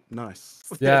drops hit nice.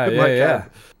 Yeah.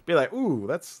 Be like, ooh,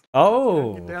 that's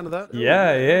get down to that.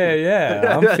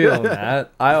 Yeah. I'm feeling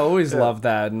that. I always love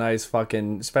that nice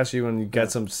fucking, especially when you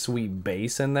get some sweet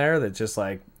bass in there that just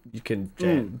like. You can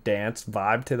dance,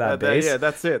 vibe to that bass. Yeah,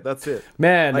 that's it.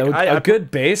 Man, like, a good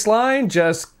bass line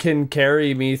just can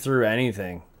carry me through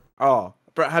anything. Oh,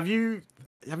 bro, have you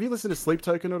listened to Sleep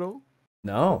Token at all?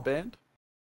 No. Band?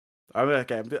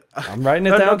 Okay. I'm writing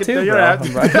it down too, bro.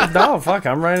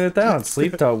 I'm writing it down.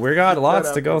 Sleep Token. We got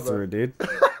lots to go through, dude.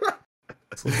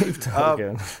 Sleep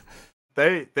Token.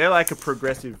 They're like a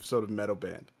progressive sort of metal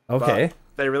band. Okay.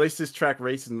 They released this track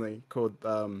recently called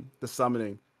The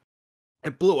Summoning.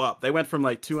 It blew up. They went from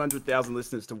like 200,000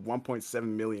 listeners to 1.7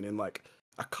 million in like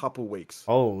a couple weeks.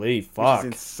 Holy fuck. Which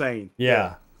is insane.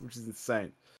 Yeah. Which is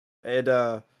insane. And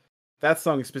that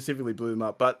song specifically blew them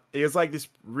up. But it was like this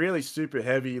really super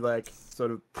heavy, like sort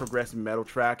of progressive metal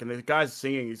track. And the guy's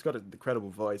singing. He's got an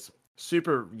incredible voice.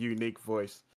 Super unique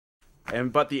voice.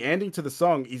 But the ending to the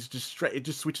song is just straight. It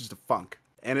just switches to funk.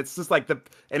 And it's just like and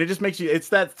it just makes you, it's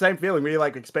that same feeling where you're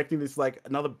like expecting this like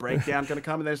another breakdown going to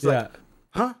come. And then it's like,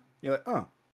 huh? You're like, oh.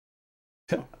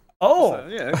 So,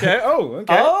 yeah, okay. Oh,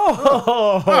 okay.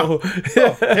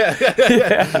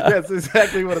 Yeah. That's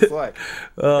exactly what it's like.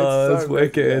 Oh, that's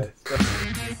wicked.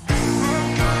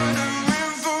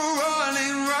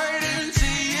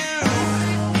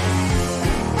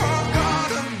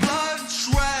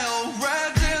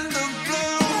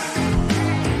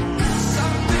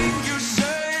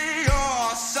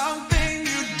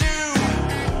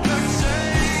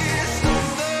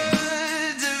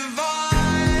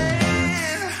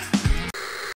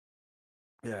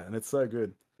 Yeah, and it's so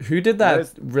good. Who did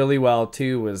that really well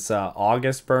too was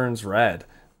August Burns Red.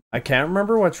 I can't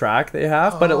remember what track they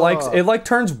have, but it like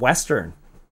turns western.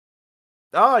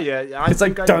 Oh yeah, it's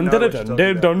like dun dun dun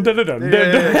dun dun dun dun.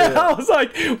 I was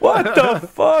like, what the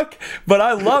fuck? But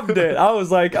I loved it. I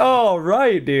was like, oh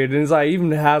right, dude. And it's like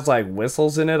even has like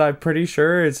whistles in it. I'm pretty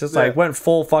sure it's just like went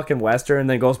full fucking western, and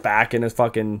then goes back in his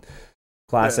fucking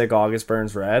classic August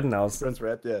Burns Red. And I was Burns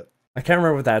Red, yeah. I can't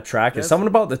remember what that track is. Something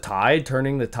about the tide,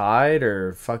 turning the tide,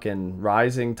 or fucking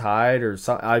rising tide, or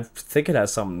something. I think it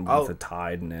has something with the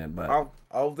tide in it. But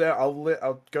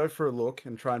I'll go for a look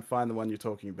and try and find the one you're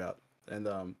talking about, and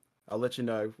I'll let you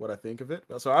know what I think of it.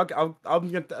 So I'm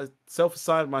gonna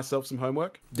self-assign myself some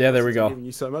homework. Yeah, there we go. Giving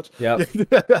you so much. Yep.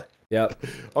 Yep.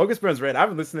 August Burns Red. I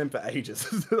haven't listened to them for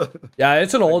ages. Yeah,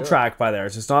 it's an old track by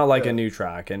theirs. It's not like a new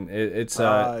track, and it's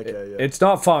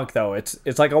not funk though.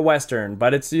 It's like a western,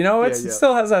 but it's it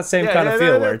still has that same kind of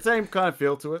feel where same kind of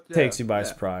feel to it. Takes you by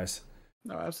surprise.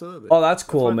 No, absolutely. Oh, that's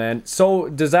cool, man. So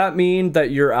does that mean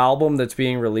that your album that's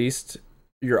being released,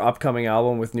 your upcoming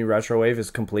album with New Retrowave,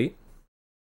 is complete?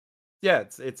 Yeah,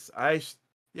 it's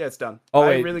done. Oh, I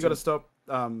wait. really got to stop.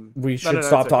 We should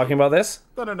stop talking about this?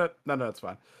 No, it's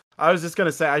fine. I was just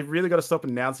gonna say I really got to stop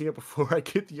announcing it before I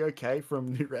get the okay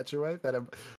from New Retrowave.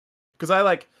 Because I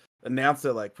like announced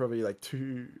it like probably like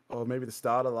 2 or maybe the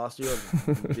start of last year,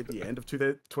 or at the end of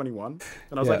 2021,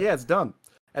 and I was like, yeah, it's done.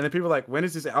 And then people were like, when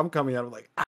is this album coming out? I'm like,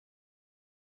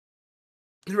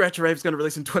 New Retrowave's gonna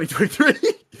release in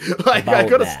 2023. Like, I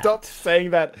gotta stop saying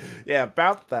that. Yeah,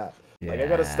 about that. Like, I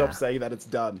gotta stop saying that it's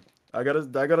done. I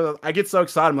get so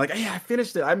excited. I'm like, yeah, I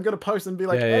finished it. I'm gonna post and be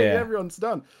like, hey, everyone's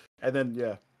done. And then,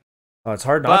 yeah. Oh, it's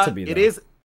hard not to be. It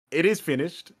is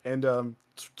finished, and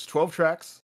 12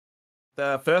 tracks.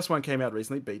 The first one came out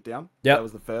recently, Beatdown. Yeah, that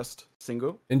was the first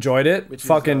single. Enjoyed it. Which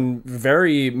fucking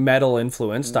very metal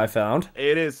influenced. I found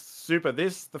it is super. The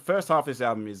first half of this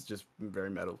album is just very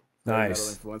metal. Very nice,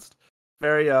 metal influenced.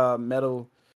 Very metal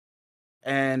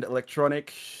and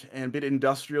electronic and a bit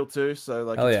industrial too. So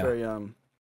like it's very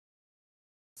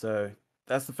So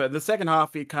that's the second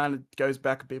half. It kind of goes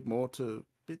back a bit more to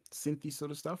a bit synthy sort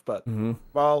of stuff, but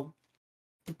well,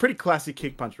 pretty classic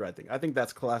Kick Puncher. I think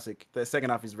that's classic. The second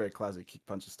half is very classic Kick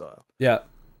Puncher style. Yeah,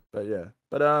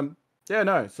 but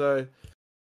no. So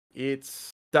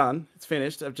it's done. It's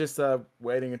finished. I'm just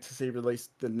waiting to see release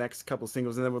the next couple of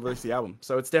singles, and then we'll release the album.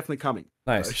 So it's definitely coming.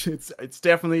 Nice. So it's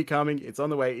definitely coming. It's on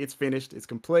the way. It's finished. It's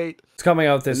complete. It's coming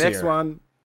out this year. The next one.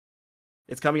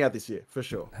 It's coming out this year for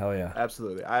sure. Hell yeah.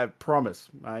 Absolutely. I promise.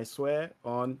 I swear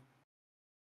on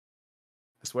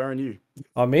you.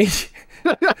 On me?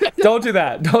 Don't do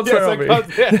that. Don't swear on me.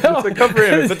 So come for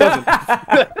him if it doesn't.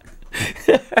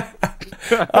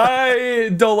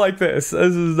 I don't like this.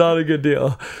 This is not a good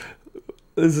deal.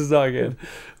 This is not good.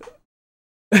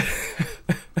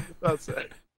 That's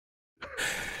it.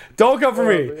 Don't come for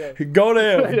me. Yeah. Go to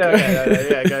him.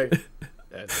 Yeah, go.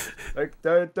 Yeah.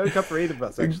 Don't come for either of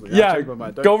us, actually. Yeah,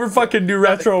 go for fucking New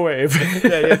Retrowave.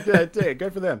 yeah, go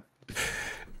for them.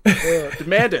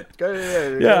 Demand it.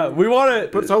 Go, we want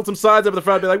it. Hold some signs up at the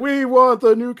front. Be like, we want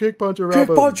the new Kick Puncher album.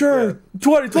 Kick Puncher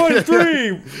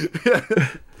 2023.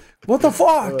 What the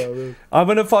fuck? I'm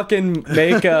gonna fucking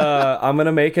make I'm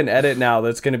gonna make an edit now.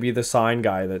 That's gonna be the sign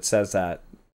guy that says that.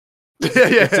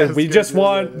 We just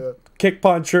want Kick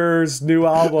Puncher's new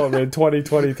album in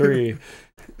 2023.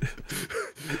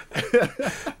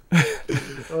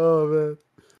 Oh man,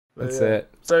 that's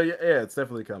it. So yeah, it's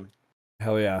definitely coming.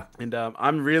 Hell yeah. And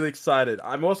I'm really excited.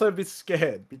 I'm also a bit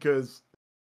scared because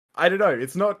I don't know.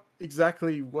 It's not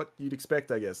exactly what you'd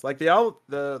expect, I guess. Like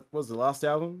the last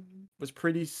album was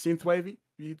pretty synthwavy.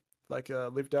 Like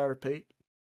Live Die Repeat.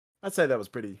 I'd say that was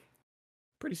pretty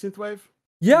synthwave.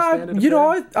 Yeah, you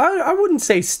know, I wouldn't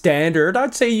say standard.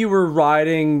 I'd say you were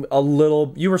riding a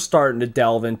little. You were starting to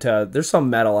delve into. There's some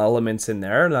metal elements in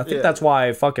there, and I think that's why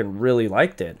I fucking really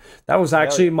liked it. That was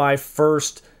actually my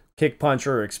first Kick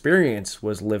Puncher experience.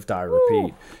 Was Live Die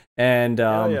Repeat, and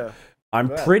I'm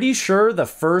pretty sure the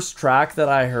first track that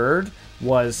I heard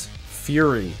was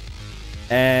Fury,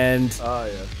 and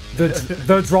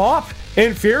the drop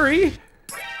in Fury.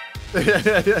 Dude,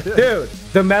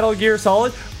 the Metal Gear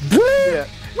Solid. Yeah.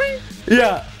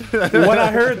 When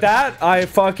I heard that, I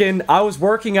was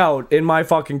working out in my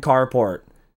fucking carport.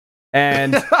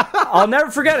 And I'll never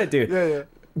forget it, dude.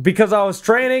 Because I was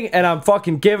training and I'm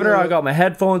fucking giving her. I got my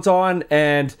headphones on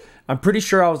and I'm pretty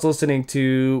sure I was listening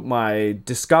to my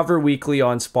Discover Weekly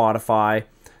on Spotify.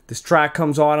 This track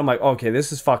comes on. I'm like, okay,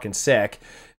 this is fucking sick.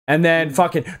 And then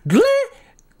fucking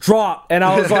drop. And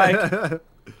I was like...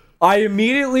 I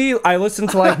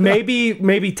listened to like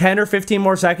maybe 10 or 15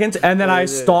 more seconds, and then I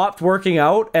stopped working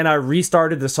out and I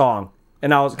restarted the song.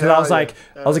 And I was like,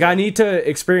 I need to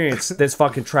experience this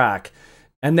fucking track.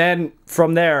 And then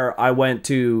from there, I went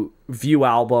to view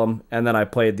album, and then I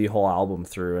played the whole album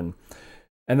through,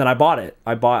 and then I bought it.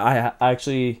 I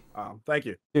actually. Thank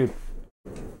you, dude.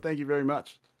 Thank you very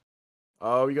much.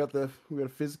 Oh, we got a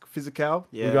physical.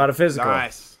 Yeah, we got a physical.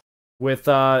 Nice. With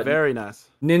very nice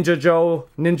Ninja Joe.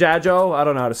 I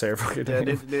don't know how to say her fucking name.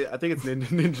 I think it's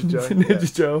Ninja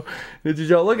Joe. Ninja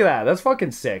Joe. Look at that. That's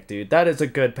fucking sick, dude. That is a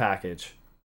good package.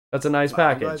 That's a nice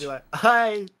package.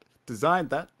 I designed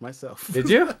that myself. Did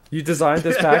you? You designed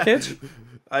this package?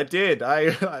 I did.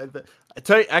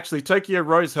 Actually, Tokyo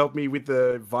Rose helped me with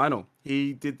the vinyl.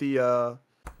 He did the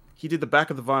back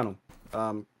of the vinyl.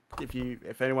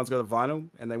 If anyone's got a vinyl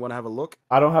and they want to have a look,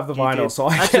 I don't have the vinyl, so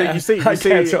I actually can't. you see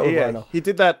vinyl. He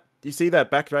did that. You see that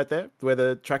back right there where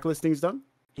the track listing's done?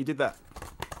 He did that.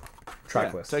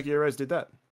 Track list. Tokyo Rose did that.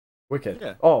 Wicked.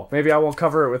 Yeah. Oh, maybe I won't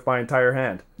cover it with my entire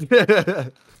hand.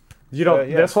 You know,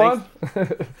 this one?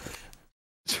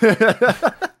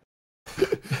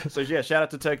 So yeah, shout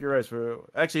out to Turkey Rose for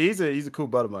actually he's a cool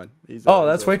bud of mine. That's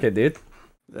awesome. wicked, dude.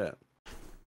 Yeah,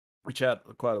 we chat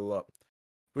quite a lot.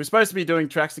 We're supposed to be doing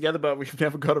tracks together, but we've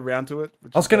never got around to it.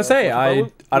 I was gonna say I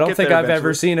don't think I've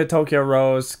ever seen a Tokyo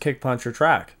Rose Kick Puncher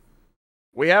track.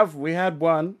 We had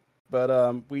one, but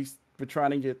we're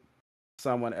trying to get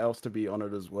someone else to be on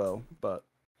it as well, but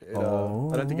I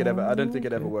don't think it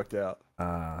ever worked out.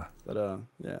 But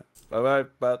yeah,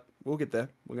 but we'll get there.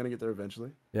 We're gonna get there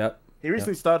eventually. Yep. He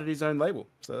recently started his own label,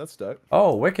 so that's dope.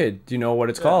 Oh, wicked! Do you know what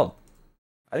it's called?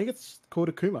 I think it's called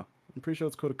Akuma. I'm pretty sure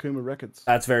it's called Akuma Records.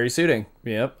 That's very suiting.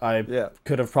 Yep,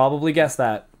 could have probably guessed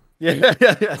that. Yeah.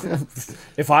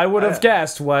 If I would have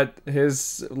guessed what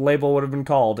his label would have been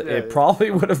called, it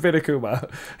probably would have been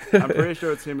Akuma. I'm pretty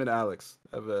sure it's him and Alex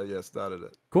have started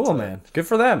it. Cool, so, man. Good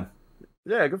for them.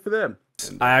 Yeah, good for them.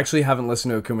 I actually haven't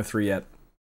listened to Akuma 3 yet.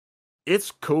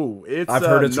 It's cool. I've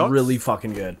heard it's really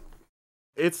fucking good.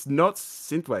 It's not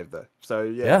synthwave though, so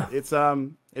yeah. It's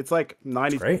like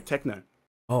 90s techno.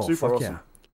 Oh, super awesome. Yeah.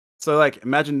 So like,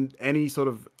 imagine any sort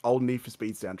of old Need for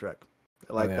Speed soundtrack,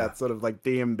 like that sort of like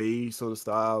DMB sort of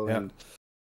style, and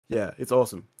yeah, it's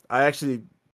awesome. I actually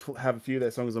have a few of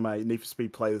their songs on my Need for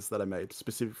Speed playlist that I made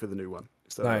specific for the new one.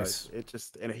 So nice. It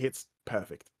hits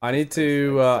perfect. I need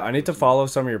to follow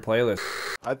some of your playlists.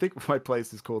 I think my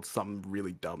playlist is called something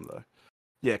really dumb though.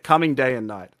 Yeah, Coming Day and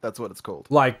Night. That's what it's called.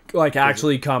 Like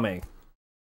actually coming.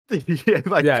 Yeah,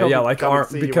 like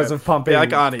because of pumping. Yeah, like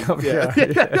Arnie.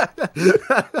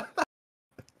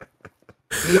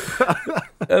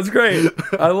 That's great.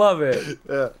 I love it.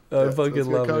 I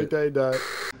fucking love it. Day and Night.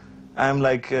 I'm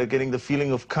like getting the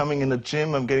feeling of coming in the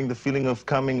gym. I'm getting the feeling of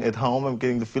coming at home. I'm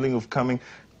getting the feeling of coming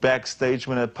backstage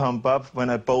when I pump up,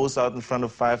 when I pose out in front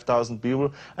of 5,000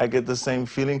 people. I get the same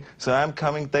feeling. So I'm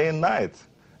coming day and night.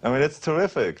 I mean, it's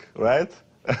terrific, right?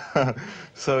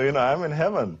 So, I'm in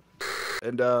heaven.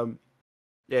 And,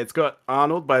 yeah, it's got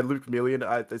Arnold by Luke Million.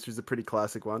 This is a pretty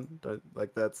classic one.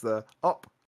 That's the up,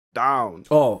 down.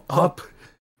 Oh, up,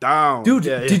 down. Dude,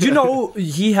 did you know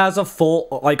he has a full,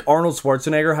 like, Arnold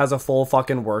Schwarzenegger has a full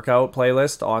fucking workout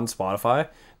playlist on Spotify?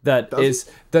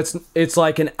 It's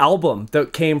like an album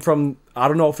that came from, I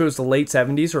don't know if it was the late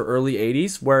 70s or early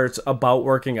 80s, where it's about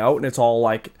working out, and it's all,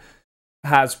 like,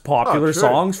 has popular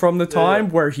songs from the time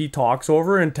where he talks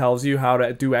over and tells you how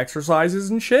to do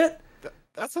exercises and shit.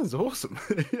 That sounds awesome.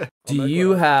 Do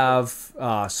you have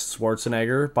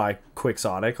Schwarzenegger by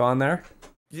Quixotic on there?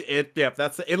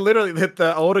 That's it. Literally,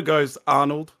 the order goes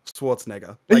Arnold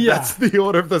Schwarzenegger. That's the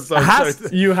order of the song.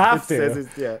 You have to.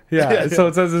 So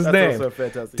it says his name. That's also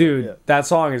fantastic. Dude, that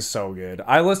song is so good.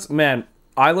 I listen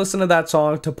to that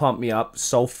song to pump me up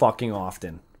so fucking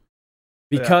often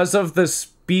because of the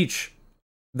speech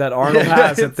that Arnold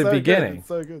has at the beginning. It's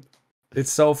so good.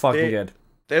 It's so fucking good.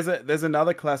 There's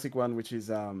another classic one which is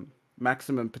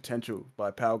Maximum Potential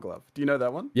by Power Glove. Do you know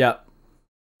that one? Yeah.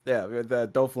 Yeah, with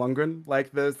Dolph Lundgren,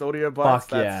 like the audio box.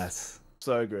 Fuck yes.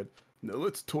 So good. No,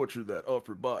 let's torture that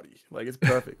upper body. Like, it's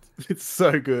perfect. It's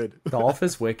so good. Dolph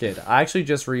is wicked. I actually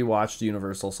just rewatched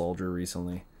Universal Soldier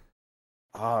recently.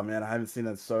 Oh man, I haven't seen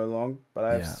that in so long, but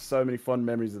I have so many fond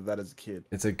memories of that as a kid.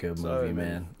 It's a good movie,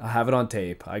 man. I have it on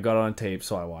tape. I got it on tape,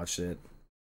 so I watched it.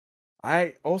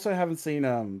 I also haven't seen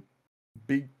not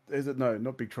Big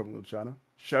Trouble in Little China.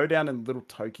 Showdown in Little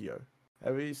Tokyo.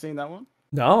 Have you seen that one?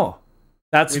 No.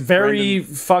 That's with very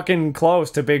fucking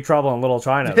close to Big Trouble in Little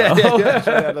China, though.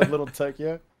 Showdown in Little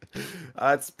Tokyo.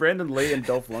 It's Brandon Lee and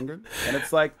Dolph Lundgren, and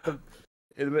it's like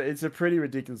it's a pretty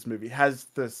ridiculous movie. It has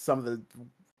some of the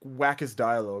wackest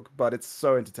dialogue, but it's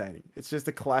so entertaining. It's just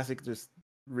a classic, just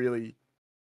really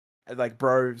like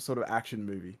bro sort of action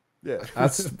movie. Yeah,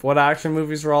 that's what action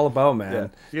movies are all about, man. Yeah.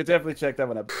 You can definitely check that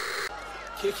one up.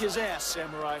 Kick his ass,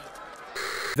 samurai.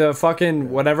 The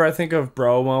fucking whenever I think of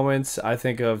bro moments, I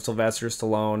think of Sylvester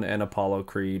Stallone and Apollo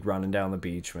Creed running down the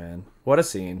beach, man. What a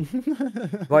scene.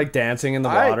 Like dancing in the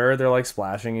water, they're like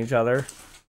splashing each other.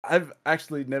 I've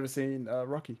actually never seen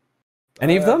Rocky.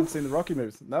 Any of them? I haven't seen the Rocky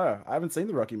movies. No, I haven't seen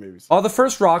the Rocky movies. Oh, the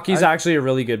first Rocky's actually a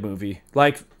really good movie.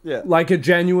 Like a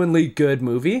genuinely good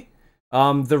movie.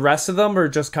 The rest of them are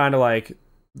just kind of like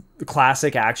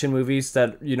classic action movies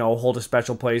that, hold a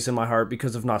special place in my heart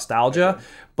because of nostalgia. Okay.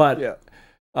 But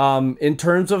in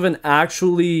terms of an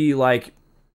actually like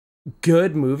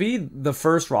good movie, the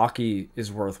first Rocky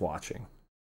is worth watching.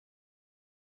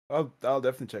 I'll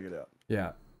definitely check it out.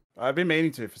 Yeah. I've been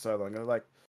meaning to for so long.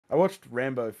 I watched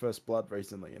Rambo First Blood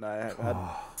recently, and I had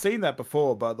seen that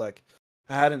before, but like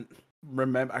I couldn't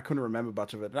remember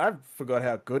much of it, and I forgot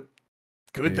how good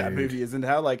good that movie is and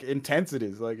how like intense it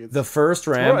is. Like it's the first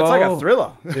Rambo. It's like a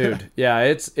thriller, dude. Yeah,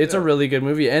 it's a really good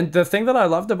movie. And the thing that I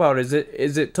loved about it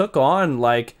is it took on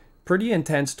like pretty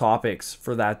intense topics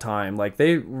for that time. Like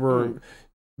they were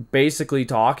basically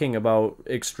talking about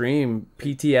extreme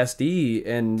PTSD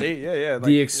and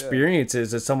the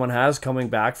experiences that someone has coming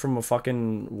back from a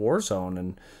fucking war zone.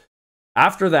 And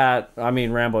after that, I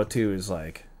mean, Rambo 2 is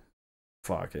like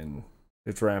fucking.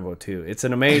 It's Rambo 2. It's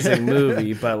an amazing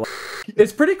movie, but like,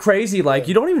 it's pretty crazy. Like,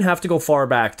 you don't even have to go far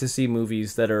back to see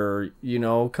movies that are, you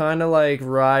know, kind of like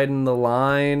riding the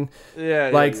line.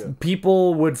 Like,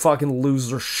 people would fucking lose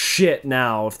their shit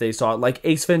now if they saw it. Like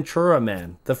Ace Ventura,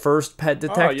 man. The first Pet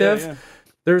Detective.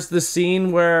 There's the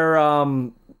scene where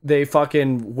they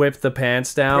fucking whip the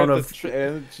pants down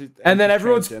and then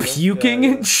everyone's puking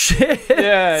and shit.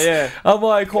 I'm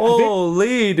like,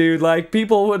 holy dude, like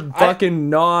people would fucking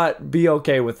not be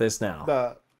okay with this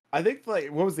now. I think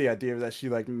like what was the idea that she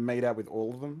like made out with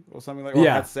all of them or something like or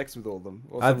had sex with all of them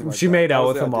or something like she made out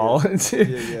with them all.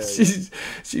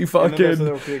 She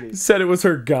fucking said it was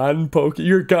her gun poking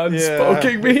your gun's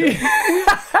poking me.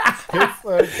 It's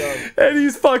so dumb. And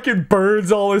he's fucking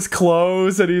burns all his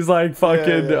clothes and he's like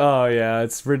fucking oh yeah,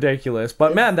 it's ridiculous.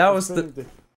 But man, that was the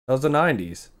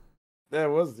 90s. Yeah, it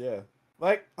was,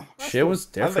 like shit was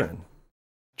different. Like,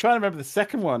 trying to remember the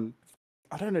second one.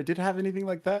 I don't know, did it have anything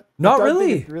like that? Not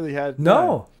really. It really had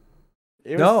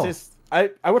It was just I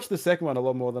watched the second one a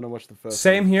lot more than I watched the first.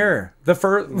 Same here. The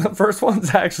first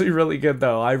one's actually really good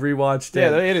though. I rewatched it.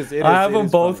 Yeah, it is. I have them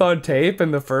both on tape,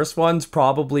 and the first one's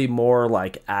probably more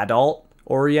like adult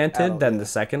oriented than the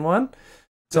second one.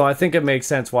 So I think it makes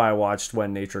sense why I watched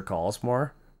When Nature Calls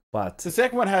more. But the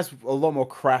second one has a lot more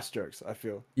crass jokes, I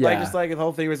feel. Like just like the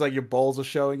whole thing was like your balls are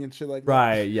showing and shit like that.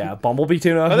 Right, yeah. Bumblebee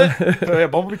tuna.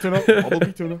 Bumblebee tuna.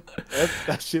 Bumblebee tuna.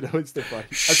 That shit always still funny.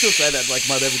 I still say that like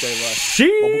my everyday life.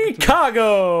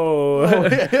 Chicago!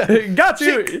 Got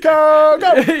you!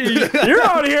 Chicago! You're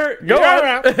out of here! Go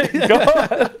on! Go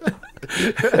on!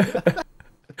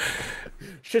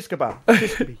 Shiskaba.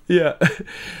 Yeah.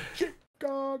 Chicago.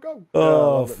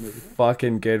 Oh,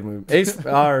 fucking good movie.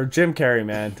 Jim Carrey,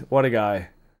 man. What a guy.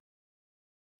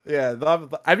 Yeah.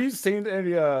 Have you seen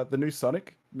any the new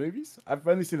Sonic movies? I've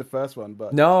only seen the first one,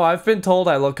 but no, I've been told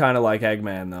I look kind of like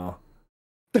Eggman though.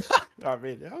 I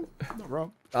mean, I'm not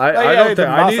wrong. I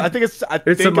think it's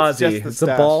a muzzy. It's a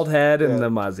bald head and the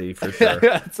muzzy for sure.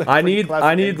 I need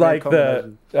like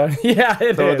the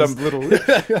it is.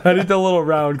 I need the little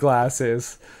round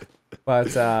glasses. But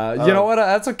you know what?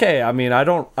 That's okay. I mean, I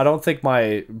don't think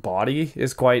my body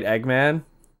is quite Eggman.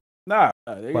 No,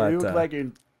 you look like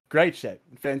in great shape.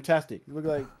 Fantastic. You look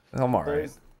like I'm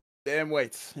alright. Damn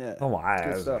weights. Yeah. Oh my,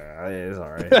 it's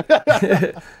alright.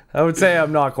 I would say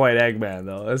I'm not quite Eggman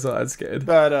though. That's good.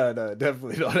 No,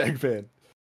 definitely not Eggman.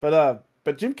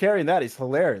 But Jim Carrey in that is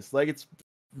hilarious. Like it's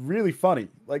really funny.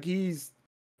 Like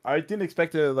I didn't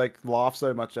expect to like laugh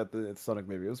so much at the Sonic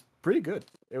movie. It was pretty good.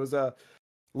 It was a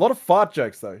lot of fart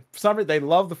jokes though. For some reason, they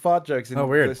love the fart jokes in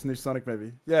this new Sonic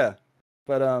movie. Yeah,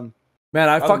 but man,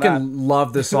 I fucking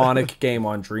love the Sonic game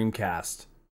on Dreamcast.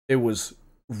 It was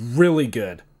really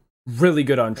good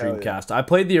on Dreamcast. I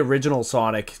played the original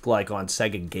Sonic like on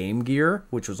Sega Game Gear,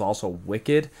 which was also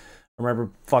wicked. I remember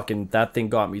fucking that thing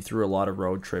got me through a lot of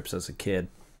road trips as a kid.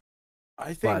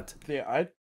 I think I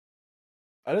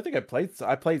don't think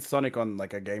I played Sonic on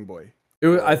like a Game Boy.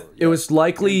 It was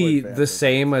likely the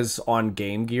same as on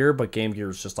Game Gear, but Game Gear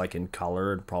was just like in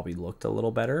color and probably looked a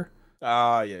little better.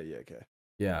 Okay.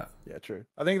 Yeah, true.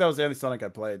 I think that was the only Sonic I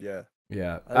played.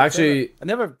 Yeah. Actually, I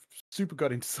never super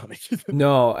got into Sonic either.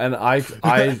 No, and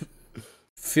I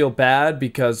feel bad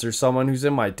because there's someone who's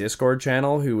in my Discord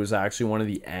channel who was actually one of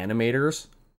the animators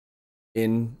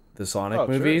in the Sonic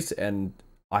movies, and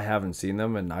I haven't seen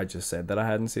them, and I just said that I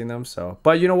hadn't seen them. So,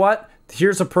 but you know what?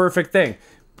 Here's a perfect thing.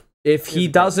 If he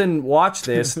doesn't watch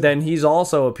this, then he's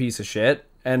also a piece of shit,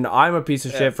 and I'm a piece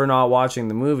of shit for not watching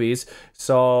the movies.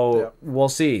 So we'll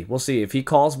see. If he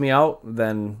calls me out,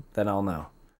 then I'll know.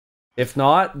 If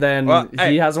not, then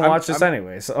he hasn't watched this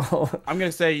anyway. So I'm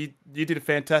gonna say you did a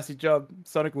fantastic job.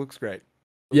 Sonic looks great.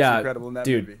 Looks incredible in that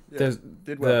movie. Yeah,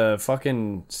 the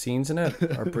fucking scenes in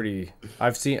it are pretty. I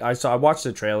watched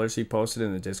the trailers he posted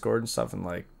in the Discord and stuff, and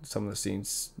like some of the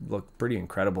scenes look pretty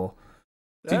incredible.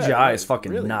 CGI is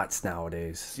fucking nuts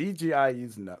nowadays. CGI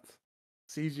is nuts.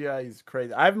 CGI is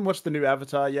crazy. I haven't watched the new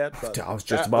Avatar yet. But I was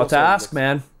just about to ask,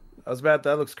 man.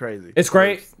 That looks crazy. It's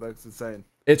great. Looks insane.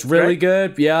 It's really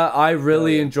good. Yeah, I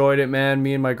really enjoyed it, man.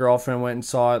 Me and my girlfriend went and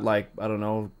saw it like, I don't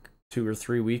know, 2 or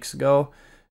 3 weeks ago.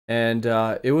 And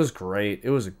it was great. It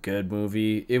was a good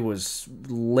movie. It was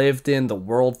lived in. The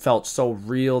world felt so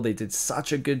real. They did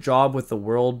such a good job with the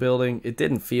world building. It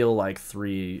didn't feel like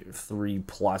three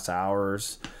plus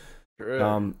hours.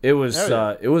 It was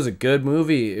a good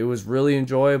movie. It was really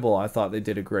enjoyable. I thought they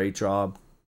did a great job.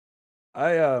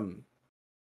 I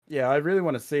really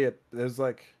want to see it. There's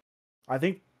like, I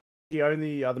think the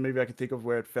only other movie I can think of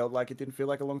where it felt like it didn't feel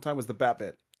like a long time was the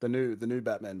Batman, the new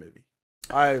Batman movie.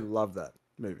 I love that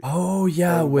movie. Oh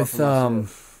yeah, with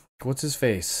what's his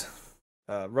face?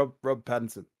 Rob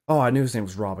Pattinson. Oh, I knew his name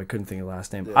was Rob. I couldn't think of the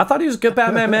last name. Yeah. I thought he was a good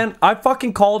Batman, man. I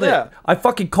fucking called it. I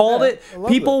fucking called it.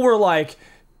 People were like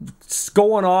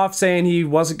going off saying he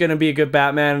wasn't gonna be a good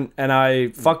Batman, and I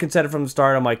fucking said it from the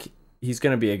start. I'm like, he's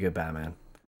gonna be a good Batman.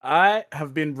 I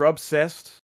have been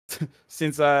Rob-cessed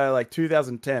since like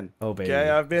 2010. Oh baby. Okay,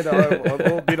 I've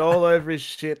been all over his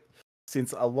shit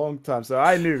since a long time. So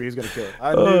I knew he was gonna kill it.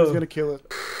 I knew he was gonna kill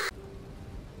it.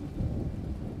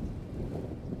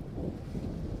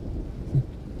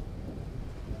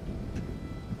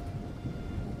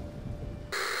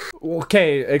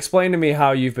 Okay, explain to me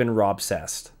how you've been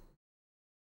Rob-cessed.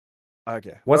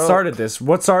 Okay. What started this?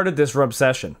 What started this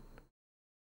Rob-session?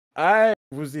 I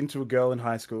was into a girl in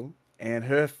high school, and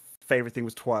her favorite thing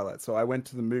was Twilight. So I went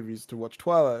to the movies to watch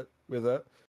Twilight with her,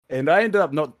 and I ended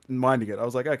up not minding it. I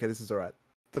was like, okay, this is all right.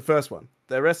 The first one.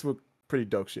 The rest were pretty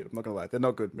dog shit. I'm not gonna lie, they're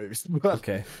not good movies. But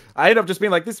okay. I ended up just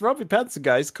being like, this Robert Pattinson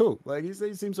guy is cool. Like he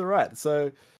seems all right.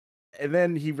 So, and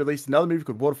then he released another movie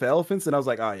called Water for Elephants, and I was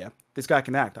like, oh yeah, this guy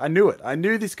can act. I knew it. I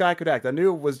knew this guy could act. I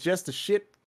knew it was just a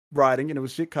shit writing and it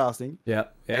was shit casting. Yeah.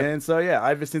 And so yeah,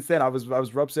 ever since then I was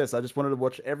Rob-cessed. I just wanted to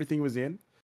watch everything he was in.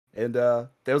 And there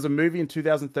was a movie in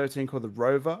 2013 called The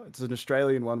Rover. It's an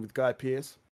Australian one with Guy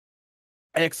Pearce.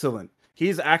 Excellent.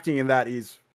 His acting in that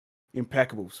is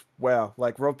impeccable. Wow.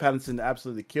 Like Rob Pattinson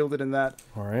absolutely killed it in that.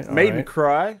 All right. Made me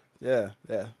cry. Yeah.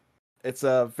 It's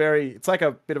it's like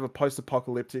a bit of a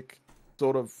post-apocalyptic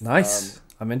sort of nice.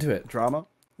 I'm into it. Drama.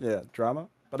 Yeah, drama.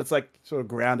 But it's like sort of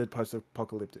grounded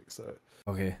post-apocalyptic. So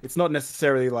okay. It's not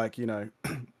necessarily like,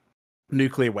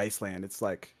 nuclear wasteland. It's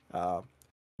like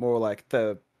more like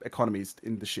the economy's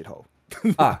in the shithole.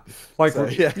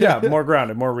 More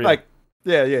grounded, more real. Like,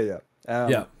 yeah.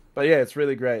 But yeah, it's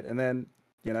really great. And then,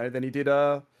 then he did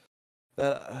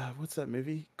what's that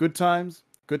movie? Good Times.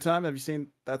 Good Time. Have you seen?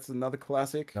 That's another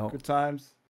classic. No. Good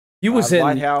Times. He was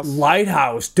in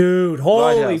Lighthouse, dude.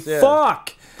 Holy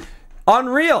fuck!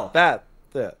 Unreal. That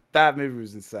movie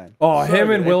was insane. Oh, so him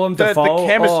good. And Willem Dafoe. The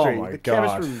chemistry. Oh my God.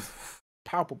 Chemistry was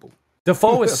palpable.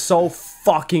 Dafoe is so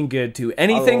fucking good too.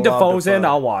 Anything Dafoe's in,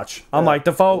 I'll watch. I'm like,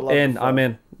 Dafoe in.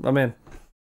 Dafoe. I'm in.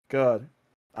 God,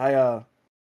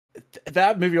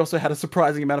 that movie also had a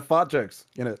surprising amount of fart jokes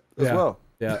in it as well.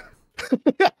 Yeah.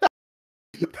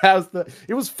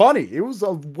 It was funny. It was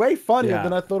way funnier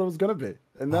than I thought it was gonna be.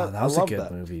 And that was a good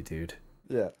movie, dude.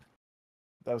 Yeah,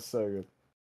 that was so good.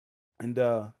 And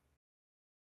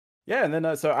and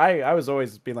then so I was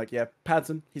always being like, yeah,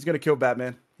 Pattinson, he's gonna kill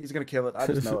Batman. He's gonna kill it. I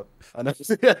just know it. I know.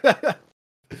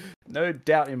 No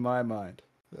doubt in my mind.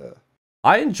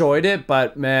 I enjoyed it,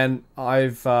 but man,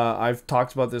 I've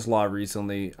talked about this a lot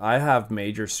recently. I have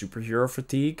major superhero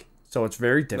fatigue, so it's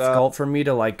very difficult for me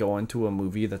to like go into a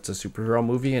movie that's a superhero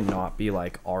movie and not be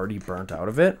like already burnt out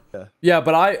of it. Yeah,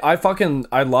 but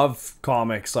I love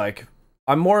comics. Like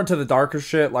I'm more into the darker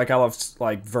shit. Like I love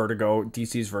like Vertigo,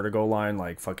 DC's Vertigo line,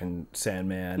 like fucking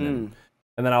Sandman,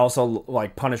 and then I also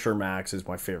like Punisher Max is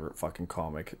my favorite fucking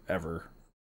comic ever.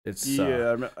 It's I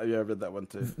read that one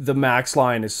too. The Max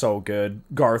line is so good.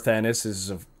 Garth Ennis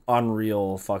is an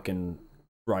unreal fucking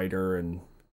writer, and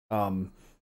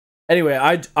anyway,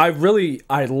 I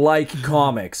like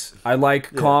comics. I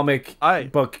like comic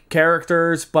book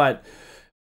characters, but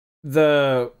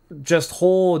the just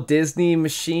whole Disney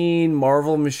machine,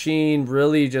 Marvel machine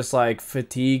really just like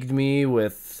fatigued me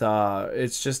with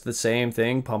it's just the same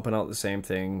thing, pumping out the same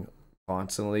thing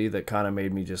constantly, that kind of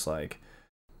made me just like.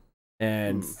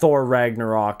 And Thor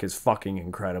Ragnarok is fucking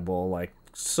incredible, like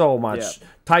so much.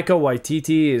 Taika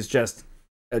Waititi is just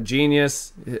a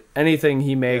genius. Anything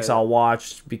he makes, I'll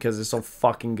watch because it's so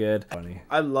fucking good. Funny.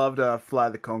 I loved Fly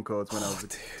the Conchords when I was a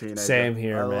teenager. Same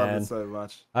here, man. I loved it so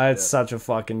much. It's such a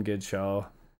fucking good show.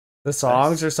 The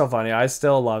songs are so funny. I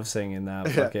still love singing that.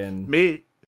 Fucking me.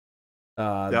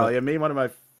 Me. One of my.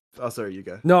 Oh, sorry, you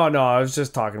go. No, I was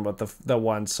just talking about the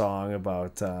one song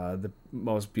about the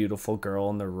most beautiful girl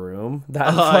in the room.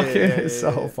 That is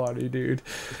so funny, dude.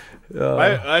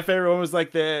 My favorite one was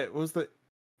like the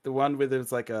one where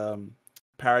there's like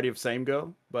parody of Same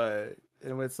Girl, but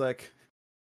it's like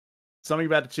something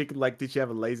about the chicken. Like, did she have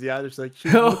a lazy eye? She's like,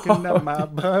 she's looking at my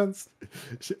buns.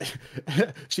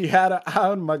 She had her eye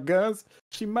on my guns.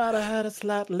 She might have had a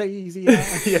slight lazy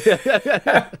eye.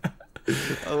 Yeah.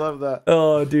 I love that.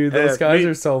 Oh, dude, those guys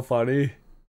are so funny.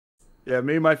 Yeah,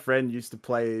 me and my friend used to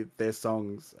play their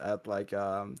songs at like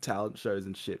talent shows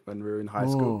and shit when we were in high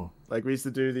school. Like we used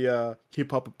to do the hip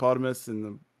hoppopotamus and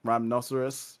the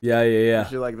rhinoceros. Yeah.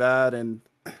 Shit like that, and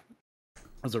it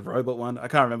was a robot one. I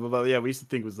can't remember, but yeah, we used to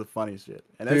think it was the funniest shit,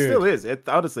 and it still is. It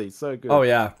honestly so good. Oh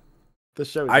yeah, the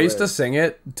show. I used to sing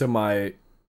it to my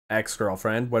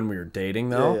ex-girlfriend when we were dating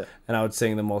though, and I would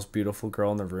sing The Most Beautiful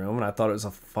Girl in the Room, and I thought it was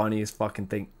the funniest fucking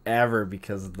thing ever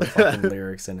because of the fucking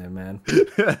lyrics in it, man.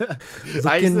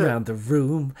 Looking around the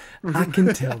room, I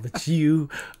can tell that you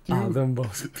are the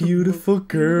most beautiful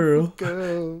girl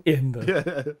in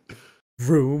the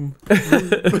room.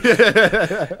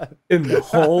 In the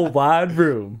whole wide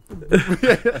room.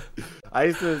 I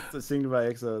used to sing to my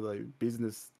ex like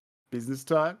business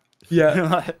time. Yeah.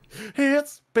 Like,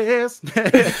 it's business.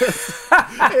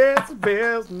 It's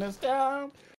business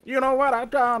time. You know what I'm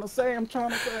trying to say? I'm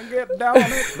trying to get down at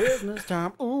business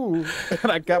time. Ooh.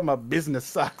 And I got my business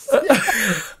socks.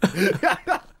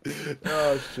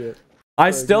 Oh, shit.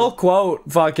 I still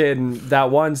quote fucking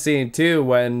that one scene, too,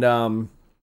 when,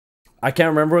 I can't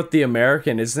remember what the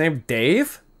American, is his name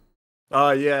Dave?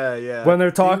 Oh, yeah. When they're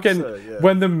talking,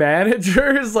 when the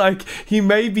manager is like, he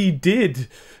maybe did.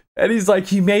 And he's like,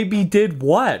 he maybe did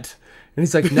what? And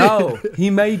he's like, no, he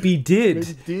maybe did.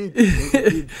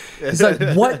 He's like,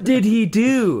 what did he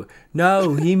do?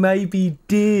 No, he maybe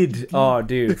did. Oh,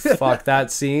 dude, fuck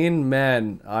that scene.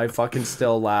 Man, I fucking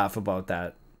still laugh about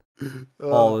that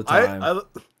all the time.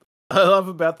 I love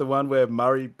about the one where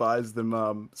Murray buys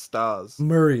them stars.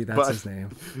 Murray, that's his name.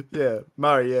 Yeah,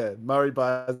 Murray. Yeah, Murray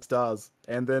buys stars,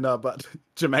 and then but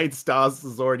Jermaine Stars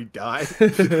has already died,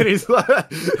 and he's like,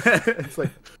 "It's like,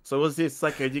 so was this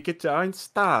like you get your own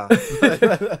star?"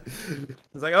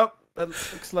 It's like, oh, that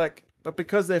looks like, but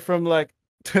because they're from like,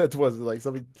 it was like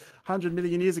something 100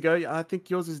 million years ago, I think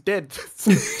yours is dead,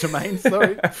 Jermaine.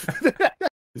 Sorry.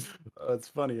 Oh, it's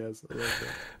funny as.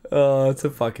 Oh, it's a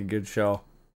fucking good show.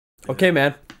 Okay,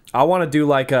 man. I want to do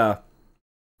like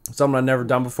something I've never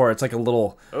done before. It's like a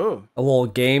little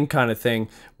game kind of thing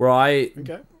where I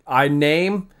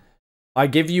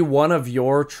give you one of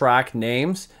your track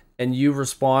names and you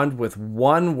respond with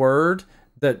one word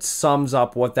that sums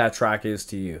up what that track is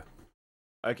to you.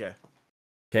 Okay.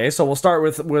 Okay, so we'll start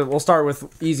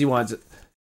with easy ones.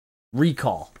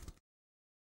 Recall.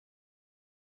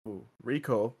 Ooh,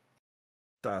 recall.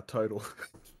 Total.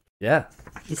 Yeah,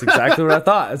 that's exactly what I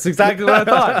thought. That's exactly what I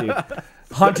thought, dude.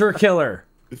 Hunter Killer.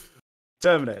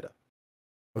 Terminator.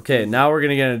 Okay, now we're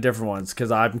going to get into different ones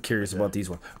because I'm curious about these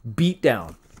ones.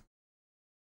 Beatdown.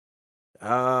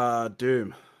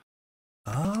 Doom.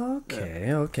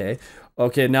 Okay.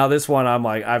 Okay, now this one I'm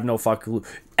like, I have no fucking clue.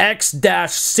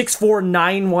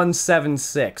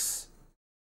 X-649176.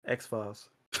 X-Files.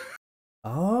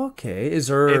 Okay, is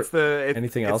there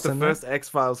anything else in there? It's the first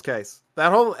X-Files case.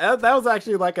 That was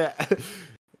actually like a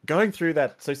going through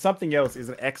that. So something else is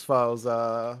an X-Files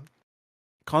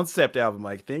concept album,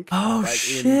 I think. Oh like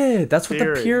shit, that's what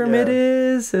the pyramid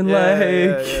is, and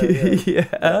now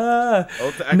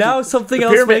something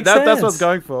else makes sense. That's what I was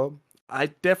going for. I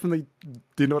definitely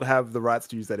did not have the rights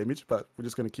to use that image, but we're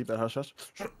just going to keep that hush hush.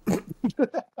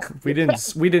 We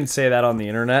didn't say that on the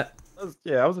internet. I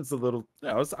was just a little.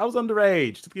 I was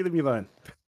underage. Just leave me alone.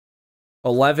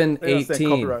 11/18.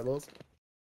 Copyright laws.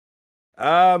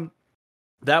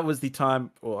 That was the time.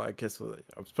 Or I guess it was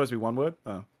supposed to be one word.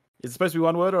 Oh, is it supposed to be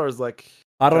one word or is like?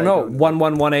 I don't know.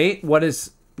 1118. What is?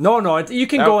 No. You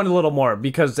can go in a little more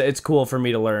because it's cool for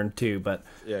me to learn too. But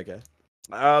yeah, okay.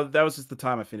 That was just the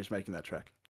time I finished making that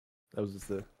track. That was just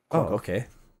the. Okay.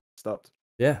 Stopped.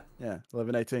 Yeah.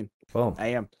 11:18. Boom.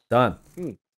 AM. Done.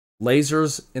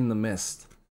 Lasers in the Mist.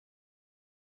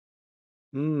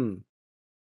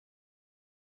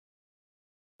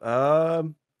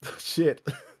 Shit.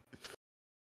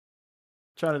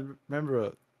 Trying to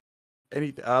remember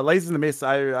anything. Lasers in the Mist.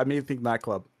 I immediately think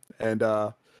nightclub, and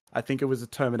I think it was a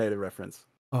Terminator reference.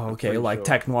 Oh, okay, like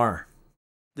Tech Noir.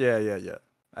 Yeah.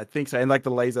 I think so, and like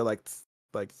the laser, like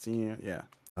seeing, yeah.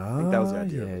 I think that was the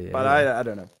idea. Yeah, but I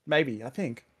don't know. Maybe I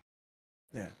think.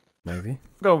 Yeah. Maybe.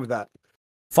 Go with that.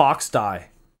 Fox Die.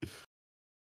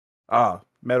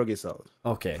 Metal Gear Solid.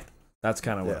 Okay, that's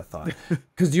kind of what I thought.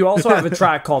 Because you also have a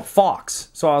track called Fox,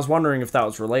 so I was wondering if that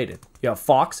was related. You have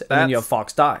Fox, and then you have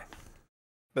Fox Die.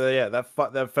 But yeah,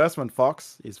 that first one,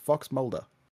 Fox, is Fox Mulder.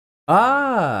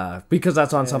 Because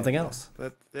that's on something else.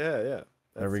 Yeah.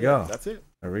 There we go. That's it.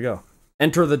 There we go.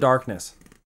 Enter the Darkness.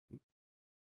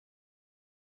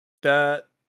 That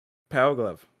Power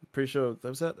Glove. Pretty sure that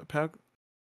was a Power.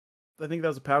 I think that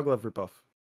was a Power Glove ripoff.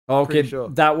 Okay, sure.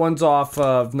 that one's off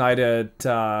of Night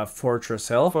at Fortress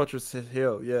Hill. Fortress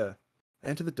Hill, yeah.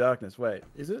 Enter the Darkness. Wait,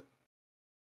 is it?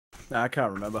 Nah, I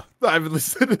can't remember. I haven't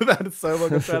listened to that in so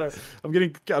long. I'm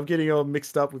getting all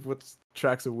mixed up with what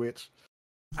tracks are which.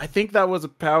 I think that was a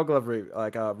Power Glove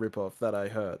ripoff that I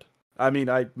heard. I mean,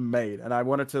 I made, and I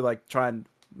wanted to like try and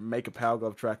make a Power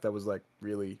Glove track that was like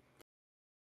really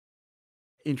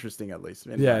interesting, at least.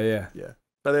 Anyway, yeah.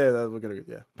 But yeah, we're gonna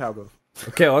Power Glove.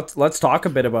 Okay, let's talk a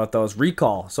bit about those.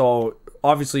 Recall. So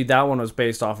obviously that one was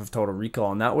based off of Total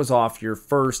Recall, and that was off your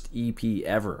first EP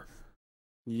ever.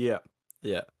 Yeah.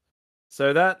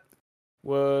 So that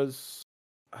was,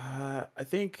 I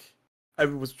think I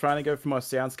was trying to go for more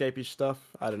soundscape-ish stuff.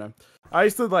 I don't know. I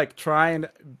used to like try and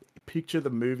picture the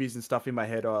movies and stuff in my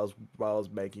head while I was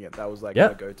making it. That was like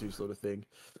my go-to sort of thing.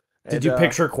 Did you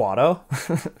picture Quado?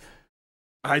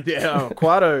 I did.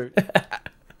 Quado.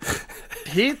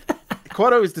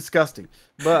 Quado is disgusting,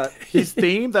 but his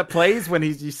theme that plays when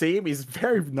you see him is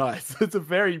very nice. It's a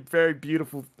very, very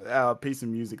beautiful piece of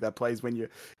music that plays when you're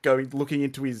looking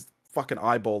into his fucking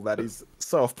eyeball. That is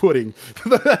so off-putting.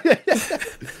 Or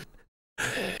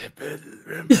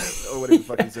whatever the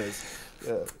fuck he says.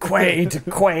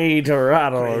 Quaid, or I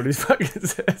don't know what he fucking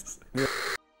says.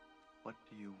 What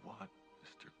do you want,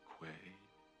 Mr.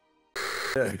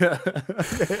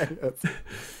 Quaid?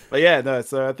 But yeah, no.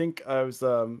 So I think I was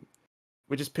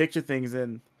we just picture things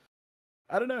and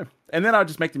I don't know, and then I'll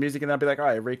just make the music and then I'll be like, all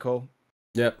right, Recall.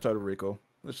 Yep. Total Recall.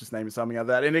 Let's just name it something like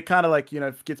that, and it kind of like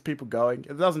gets people going.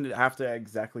 It doesn't have to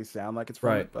exactly sound like it's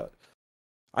from it, but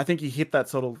I think you hit that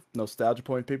sort of nostalgia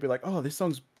point. People are like, oh, this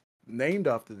song's named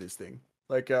after this thing.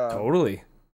 Like totally.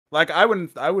 Like I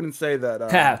wouldn't say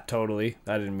that. Totally.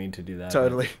 I didn't mean to do that.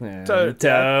 Totally. Yeah,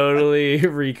 totally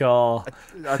recall.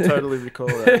 I totally recall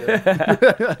that.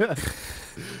 Yeah.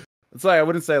 It's like I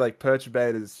wouldn't say like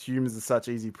Perturbators, Humans are Such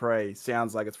Easy Prey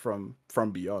sounds like it's from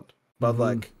Beyond, but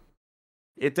like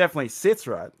it definitely sits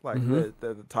right. Like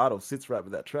the title sits right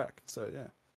with that track. So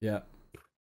yeah.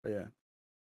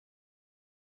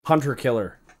 Hunter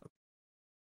Killer.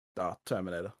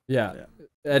 Terminator. Yeah.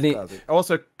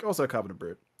 Also Carpenter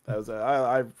Brute. That was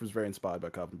I was very inspired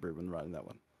by Carpenter Brute when writing that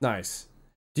one. Nice.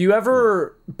 Do you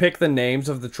ever pick the names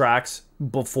of the tracks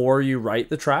before you write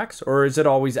the tracks, or is it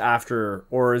always after,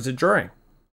 or is it during?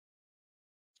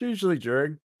 Usually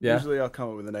during. Yeah. Usually I'll come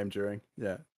up with a name during.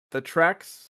 Yeah. The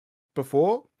tracks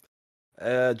before,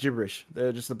 gibberish.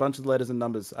 They're just a bunch of letters and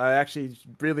numbers. I actually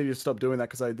really need to stop doing that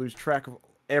because I lose track of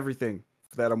everything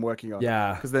that I'm working on.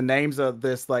 Yeah. Because the names are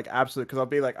this like absolute. Because I'll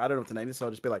be like, I don't know what to name this, so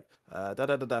I'll just be like, da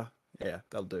da da da. Yeah,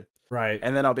 that'll do. Right.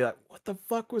 And then I'll be like, what the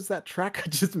fuck was that track I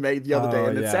just made the other day?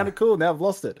 And it sounded cool. Now I've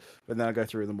lost it. But then I go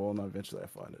through them all and eventually I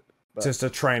find it. But just a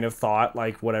train of thought,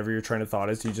 like whatever your train of thought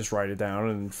is, you just write it down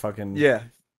and fucking. Yeah.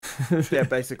 Yeah,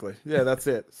 basically. Yeah, that's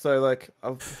it. So like,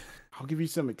 I'll give you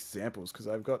some examples because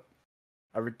I've got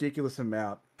a ridiculous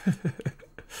amount.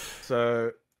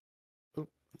 So, look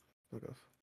off.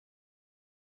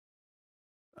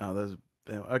 Oh, there's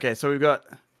okay. So we've got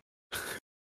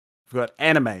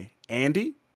anime,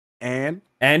 Andy,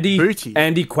 Booty,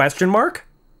 Andy question mark.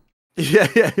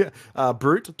 Yeah.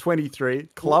 Brute 23,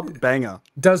 Club Banger.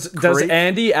 Does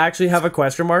Andy actually have a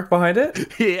question mark behind it?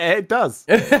 Yeah, it does.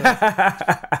 Andy?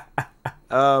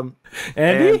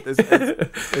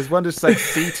 There's one just like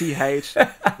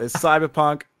CTH. There's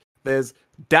Cyberpunk. There's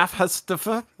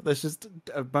Dafhastufa. There's just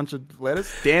a bunch of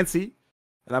letters. Dancy,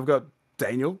 and I've got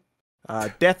Daniel.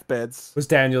 Deathbeds. Was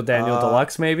Daniel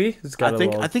Deluxe maybe?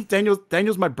 I think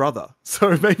Daniel's my brother,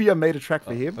 so maybe I made a track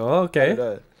for him. Oh,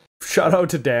 okay. Shout out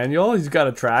to Daniel. He's got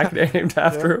a track named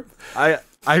after him. I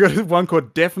got one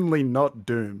called Definitely Not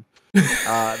Doom.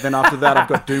 Then after that I've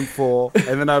got Doom 4,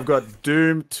 and then I've got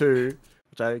Doom 2,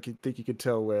 which I think you can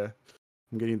tell where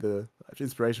I'm getting the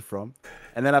inspiration from.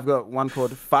 And then I've got one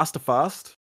called Faster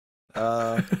Fast.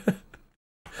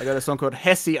 I got a song called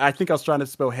Hesse. I think I was trying to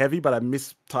spell heavy, but I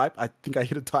mistyped. I think I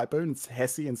hit a typo and it's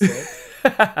Hesse instead.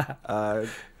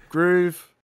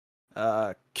 Groove.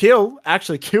 Kill.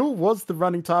 Actually, Kill was the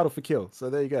running title for Kill. So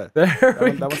there you go.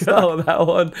 That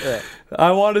one. Yeah.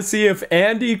 I want to see if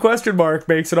Andy question mark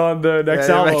makes it on the next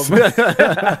album.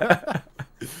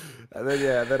 And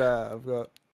then I've got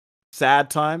Sad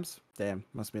Times. Damn,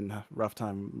 must have been a rough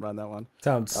time running that one.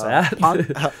 Sounds sad.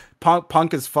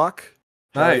 Punk as fuck.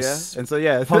 Nice. Yeah. And so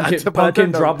yeah,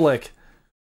 Punkin Drublick.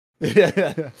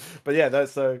 Yeah. But yeah,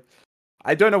 so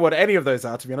I don't know what any of those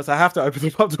are, to be honest. I have to open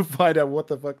them up to find out what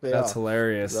the fuck they are. That's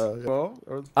hilarious. So,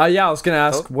 yeah, I was gonna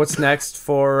ask, what's next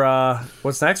for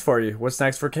you? What's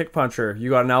next for Kick Puncher? You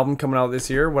got an album coming out this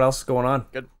year. What else is going on?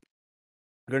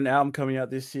 Got an album coming out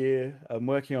this year. I'm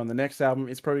working on the next album.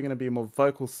 It's probably going to be a more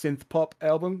vocal synth pop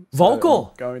album.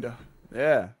 Vocal. So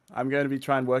I'm going to be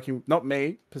trying working, not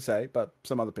me per se, but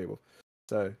some other people.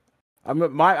 So I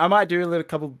might do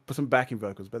some backing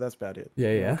vocals, but that's about it.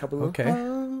 Yeah. Okay.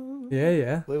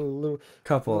 Yeah. Little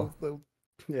couple.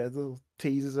 Little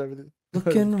teasers over the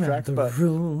looking around the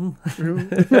room.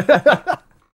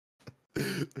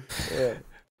 Yeah.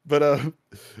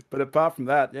 But apart from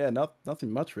that, yeah,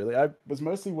 nothing much really. I was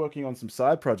mostly working on some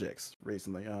side projects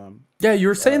recently. Yeah, you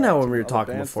were saying that when we were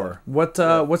talking before.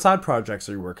 Stuff. What side projects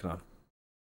are you working on?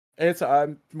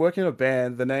 I'm working on a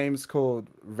band. The name's called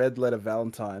Red Letter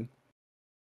Valentine,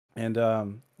 and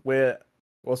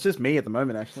it's just me at the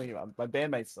moment. Actually, my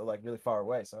bandmates are like really far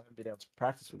away, so I haven't been able to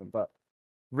practice with them. But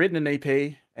written an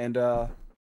EP and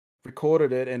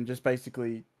recorded it, and just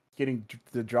basically getting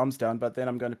the drums down. But then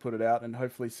I'm going to put it out and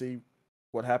hopefully see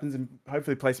what happens, and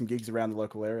hopefully play some gigs around the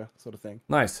local area, sort of thing.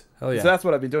 Nice, hell yeah! So that's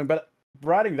what I've been doing. But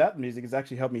writing that music has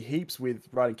actually helped me heaps with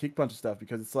writing Kick Puncher stuff,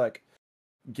 because it's like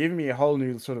giving me a whole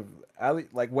new sort of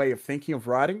way of thinking of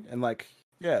writing, and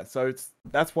so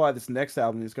that's why this next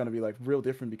album is going to be like real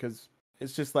different, because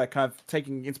it's just like kind of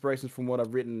taking inspirations from what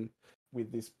I've written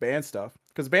with this band stuff.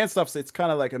 Because band stuff, it's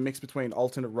kind of like a mix between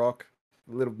alternate rock,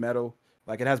 a little metal,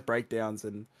 like it has breakdowns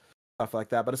and stuff like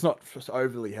that, but it's not just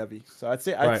overly heavy. So I'd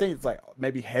say it's like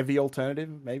maybe heavy alternative,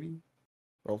 maybe.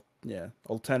 Or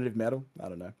alternative metal. I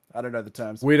don't know the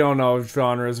terms. We don't know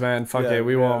genres, man. Fuck it,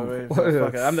 we won't.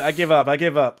 Fuck it. I give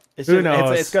up. It's Who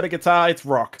knows? It's got a guitar. It's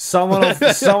rock. Someone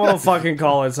will fucking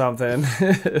call it something.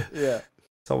 Yeah.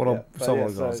 Someone will call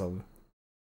it something.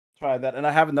 Try that, and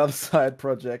I have another side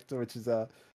project, which is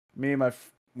me and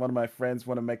one of my friends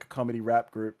want to make a comedy rap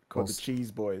group called the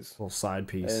Cheese Boys. Little side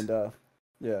piece. And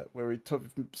where we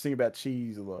sing about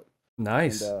cheese a lot.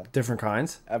 Nice. And, different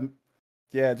kinds.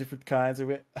 Yeah, different kinds of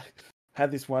it.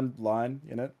 Had this one line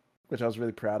in it, which I was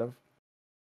really proud of,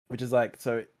 which is like,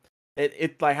 so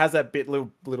it like has that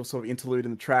little sort of interlude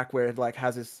in the track where it like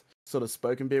has this sort of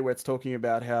spoken bit where it's talking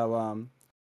about how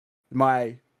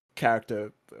my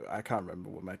character, I can't remember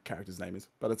what my character's name is,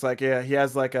 but it's like, yeah, he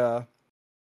has like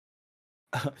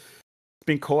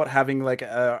been caught having like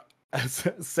a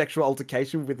sexual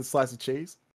altercation with a slice of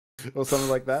cheese. Or something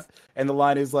like that. And the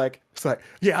line is like, it's like,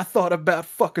 yeah, I thought about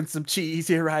fucking some cheese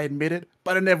here, I admit it,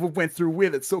 but I never went through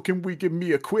with it, so can we get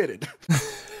me acquitted?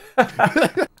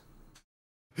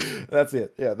 That's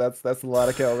it. Yeah, that's the line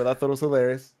I came up with. I thought it was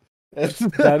hilarious.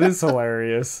 That is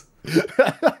hilarious.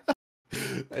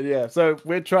 And yeah, so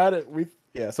we're trying to,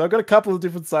 so I've got a couple of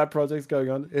different side projects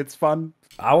going on. It's fun.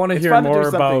 I want to hear more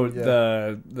about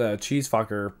the cheese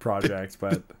fucker project,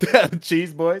 but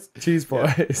Cheese Boys. Cheese Boys.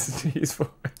 Yeah. Cheese Boys.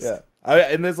 Yeah.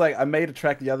 I made a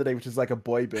track the other day which is like a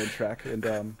boy band track, and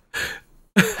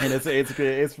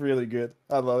it's really good.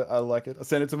 I like it. I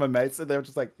sent it to my mates and they were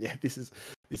just like, yeah, this is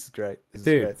great. This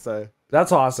is great. So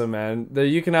that's awesome, man. That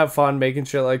you can have fun making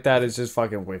shit like that is just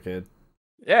fucking wicked.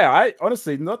 Yeah, I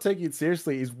honestly, not taking it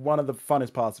seriously is one of the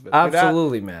funnest parts of it.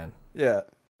 Absolutely, man. Yeah,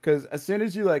 because as soon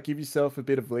as you like give yourself a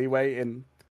bit of leeway, and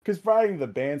because writing the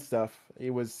band stuff,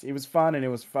 it was fun, and it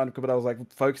was fun, but I was like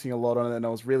focusing a lot on it, and I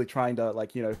was really trying to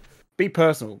like, you know, be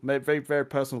personal, very, very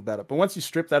personal about it. But once you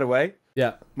strip that away,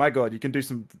 yeah, my God, you can do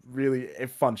some really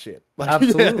fun shit. Like,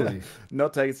 absolutely.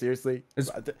 Not take it seriously.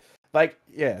 Like,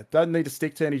 yeah, don't need to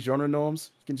stick to any genre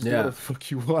norms. You can just do whatever the fuck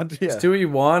you want. Yeah. Just do what you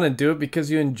want and do it because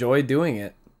you enjoy doing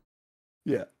it.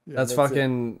 Yeah. That's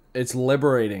fucking, it's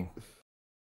liberating.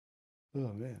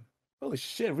 Oh, man. Holy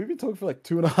shit, we've been talking for like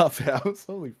 2.5 hours.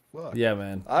 Holy fuck. Yeah,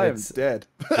 man. I am dead.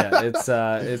 Yeah,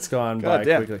 it's gone by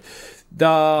quickly.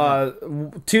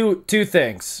 The two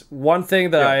things. One thing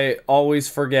that I always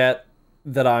forget,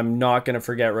 that I'm not going to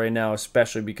forget right now,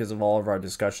 especially because of all of our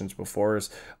discussions before, is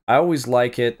I always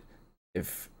like it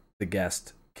if the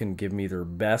guest can give me their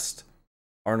best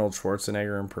Arnold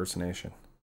Schwarzenegger impersonation.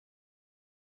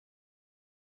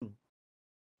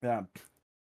 Yeah.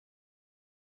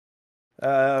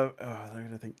 I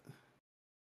think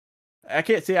I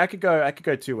can't see. I could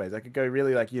go two ways. I could go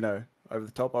really like, you know, over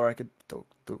the top, or I could talk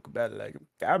about it like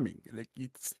coming. Like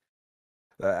it's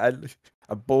I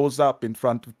balls up in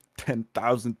front of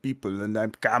 10,000 people, and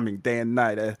I'm coming day and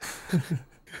night.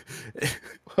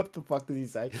 What the fuck did he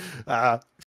say?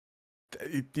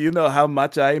 Do you know how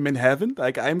much I am in heaven?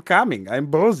 Like, I'm coming.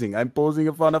 I'm posing. I'm posing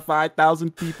in front of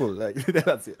 5,000 people. Like,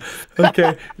 that's it.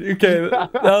 Okay,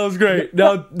 that was great.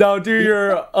 Now do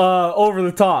your over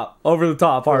the top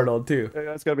Arnold too.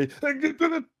 That's gonna be get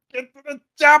to the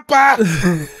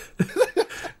chopper.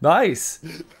 Nice.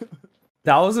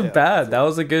 That wasn't bad. That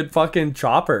was a good fucking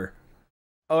chopper.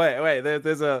 Oh wait.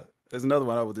 There's another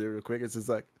one I will do real quick. It's just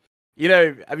like, you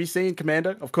know, have you seen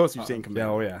Commando? Of course you've seen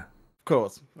Commando. Oh yeah. Of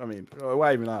course. I mean,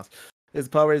 why even ask? There's a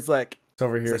part where it's like, it's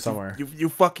over here like, somewhere. You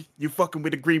fucking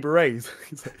with the Green Berets.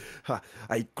 He's like,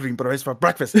 I eat Green Berets for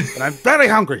breakfast, and I'm very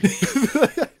hungry.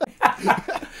 I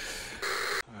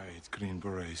eat Green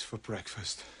Berets for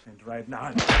breakfast. And right now,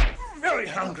 I'm very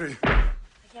hungry. I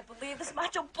can't believe this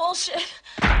macho bullshit.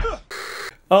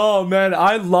 Oh man,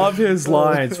 I love his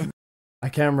lines. I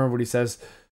can't remember what he says.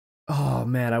 Oh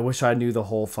man, I wish I knew the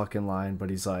whole fucking line, but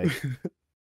he's like,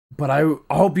 but I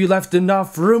hope you left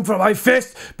enough room for my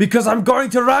fist because I'm going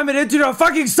to ram it into your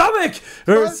fucking stomach,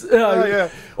 or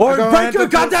break your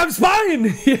goddamn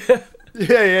spine.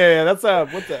 Yeah. That's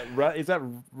what's that? Is that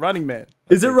Running Man?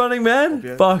 Is it Running Man?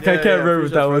 Yeah. Fuck, I can't remember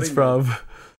what that one's from.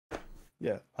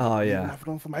 Yeah. Oh yeah. Enough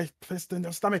room for my fist in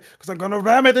your stomach because I'm gonna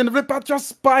ram it and rip out your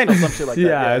spine or some shit like that.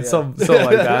 Yeah, it's something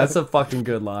like that. That's a fucking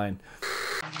good line.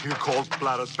 You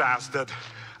cold-blooded bastard.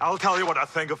 I'll tell you what I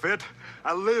think of it.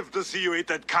 I live to see you eat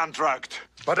that contract.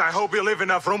 But I hope you leave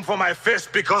enough room for my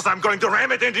fist because I'm going to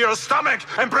ram it into your stomach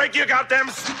and break your goddamn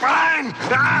spine!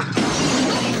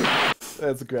 Ah!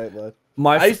 That's a great line.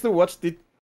 I used to watch the...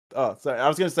 Oh, sorry. I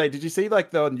was going to say, did you see,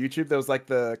 like, on YouTube, there was, like,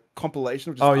 the compilation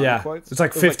of just quotes? It's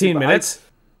like 15 minutes?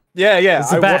 Yeah.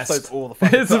 It's the best. Watch those all the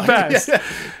fucking It's the best.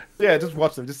 Yeah, just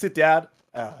watch them. Just sit down.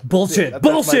 Bullshit.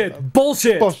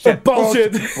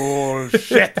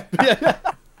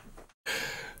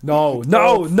 No.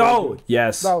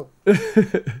 Yes. No.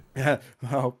 Yeah.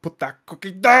 No, put that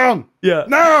cookie down. Yeah.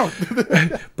 No.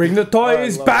 Bring the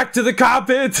toys back to the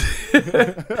carpet.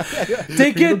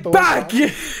 Take it back.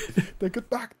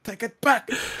 Take it back.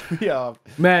 Yeah.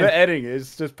 Man, the editing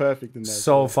is just perfect in there.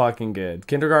 So fucking good.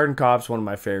 Kindergarten Cop's one of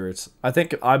my favorites. I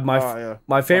think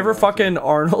my favorite fucking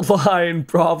Arnold line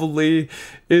probably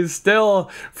is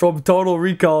still from Total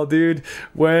Recall, dude.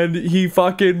 When he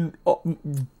fucking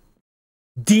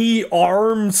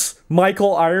de-arms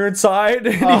Michael Ironside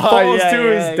and he falls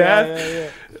to his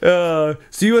death.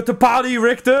 See you at the party,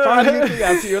 Richter.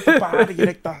 See you at the party,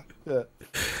 Richter. Yeah.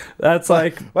 That's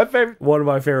like my favorite. One of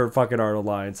my favorite fucking Arnold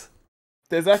lines.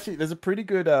 There's a pretty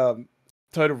good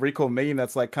Total Recall meme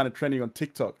that's like kind of trending on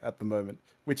TikTok at the moment,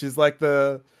 which is like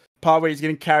the part where he's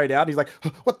getting carried out. He's like,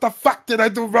 "What the fuck did I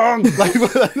do wrong?"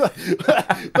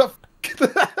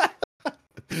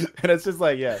 And it's just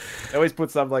like, yeah, they always put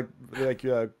some like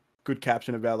good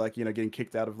caption about like, you know, getting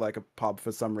kicked out of like a pub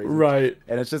for some reason, right?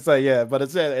 And it's just like, yeah, but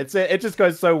it just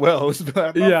goes so well. It's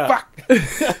like, fuck.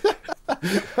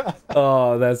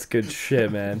 Oh, that's good shit,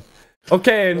 man.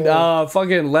 Okay, and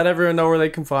fucking let everyone know where they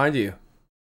can find you.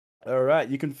 All right,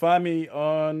 you can find me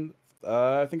on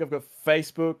I think I've got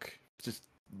Facebook. Just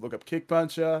look up Kick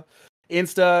Puncher,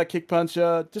 Insta Kick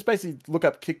Puncher. Just basically look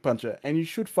up Kick Puncher, and you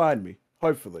should find me.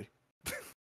 Hopefully.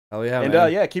 Oh yeah, and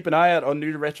man. Yeah, keep an eye out on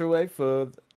New Retrowave for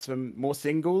some more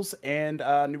singles and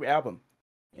new album.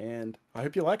 And I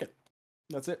hope you like it.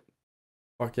 That's it.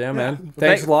 Fuck yeah, man.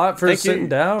 Thanks a lot for sitting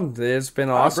down. It's been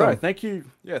awesome. Bro, thank you.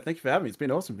 Yeah, thank you for having me. It's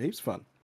been awesome. Heaps fun.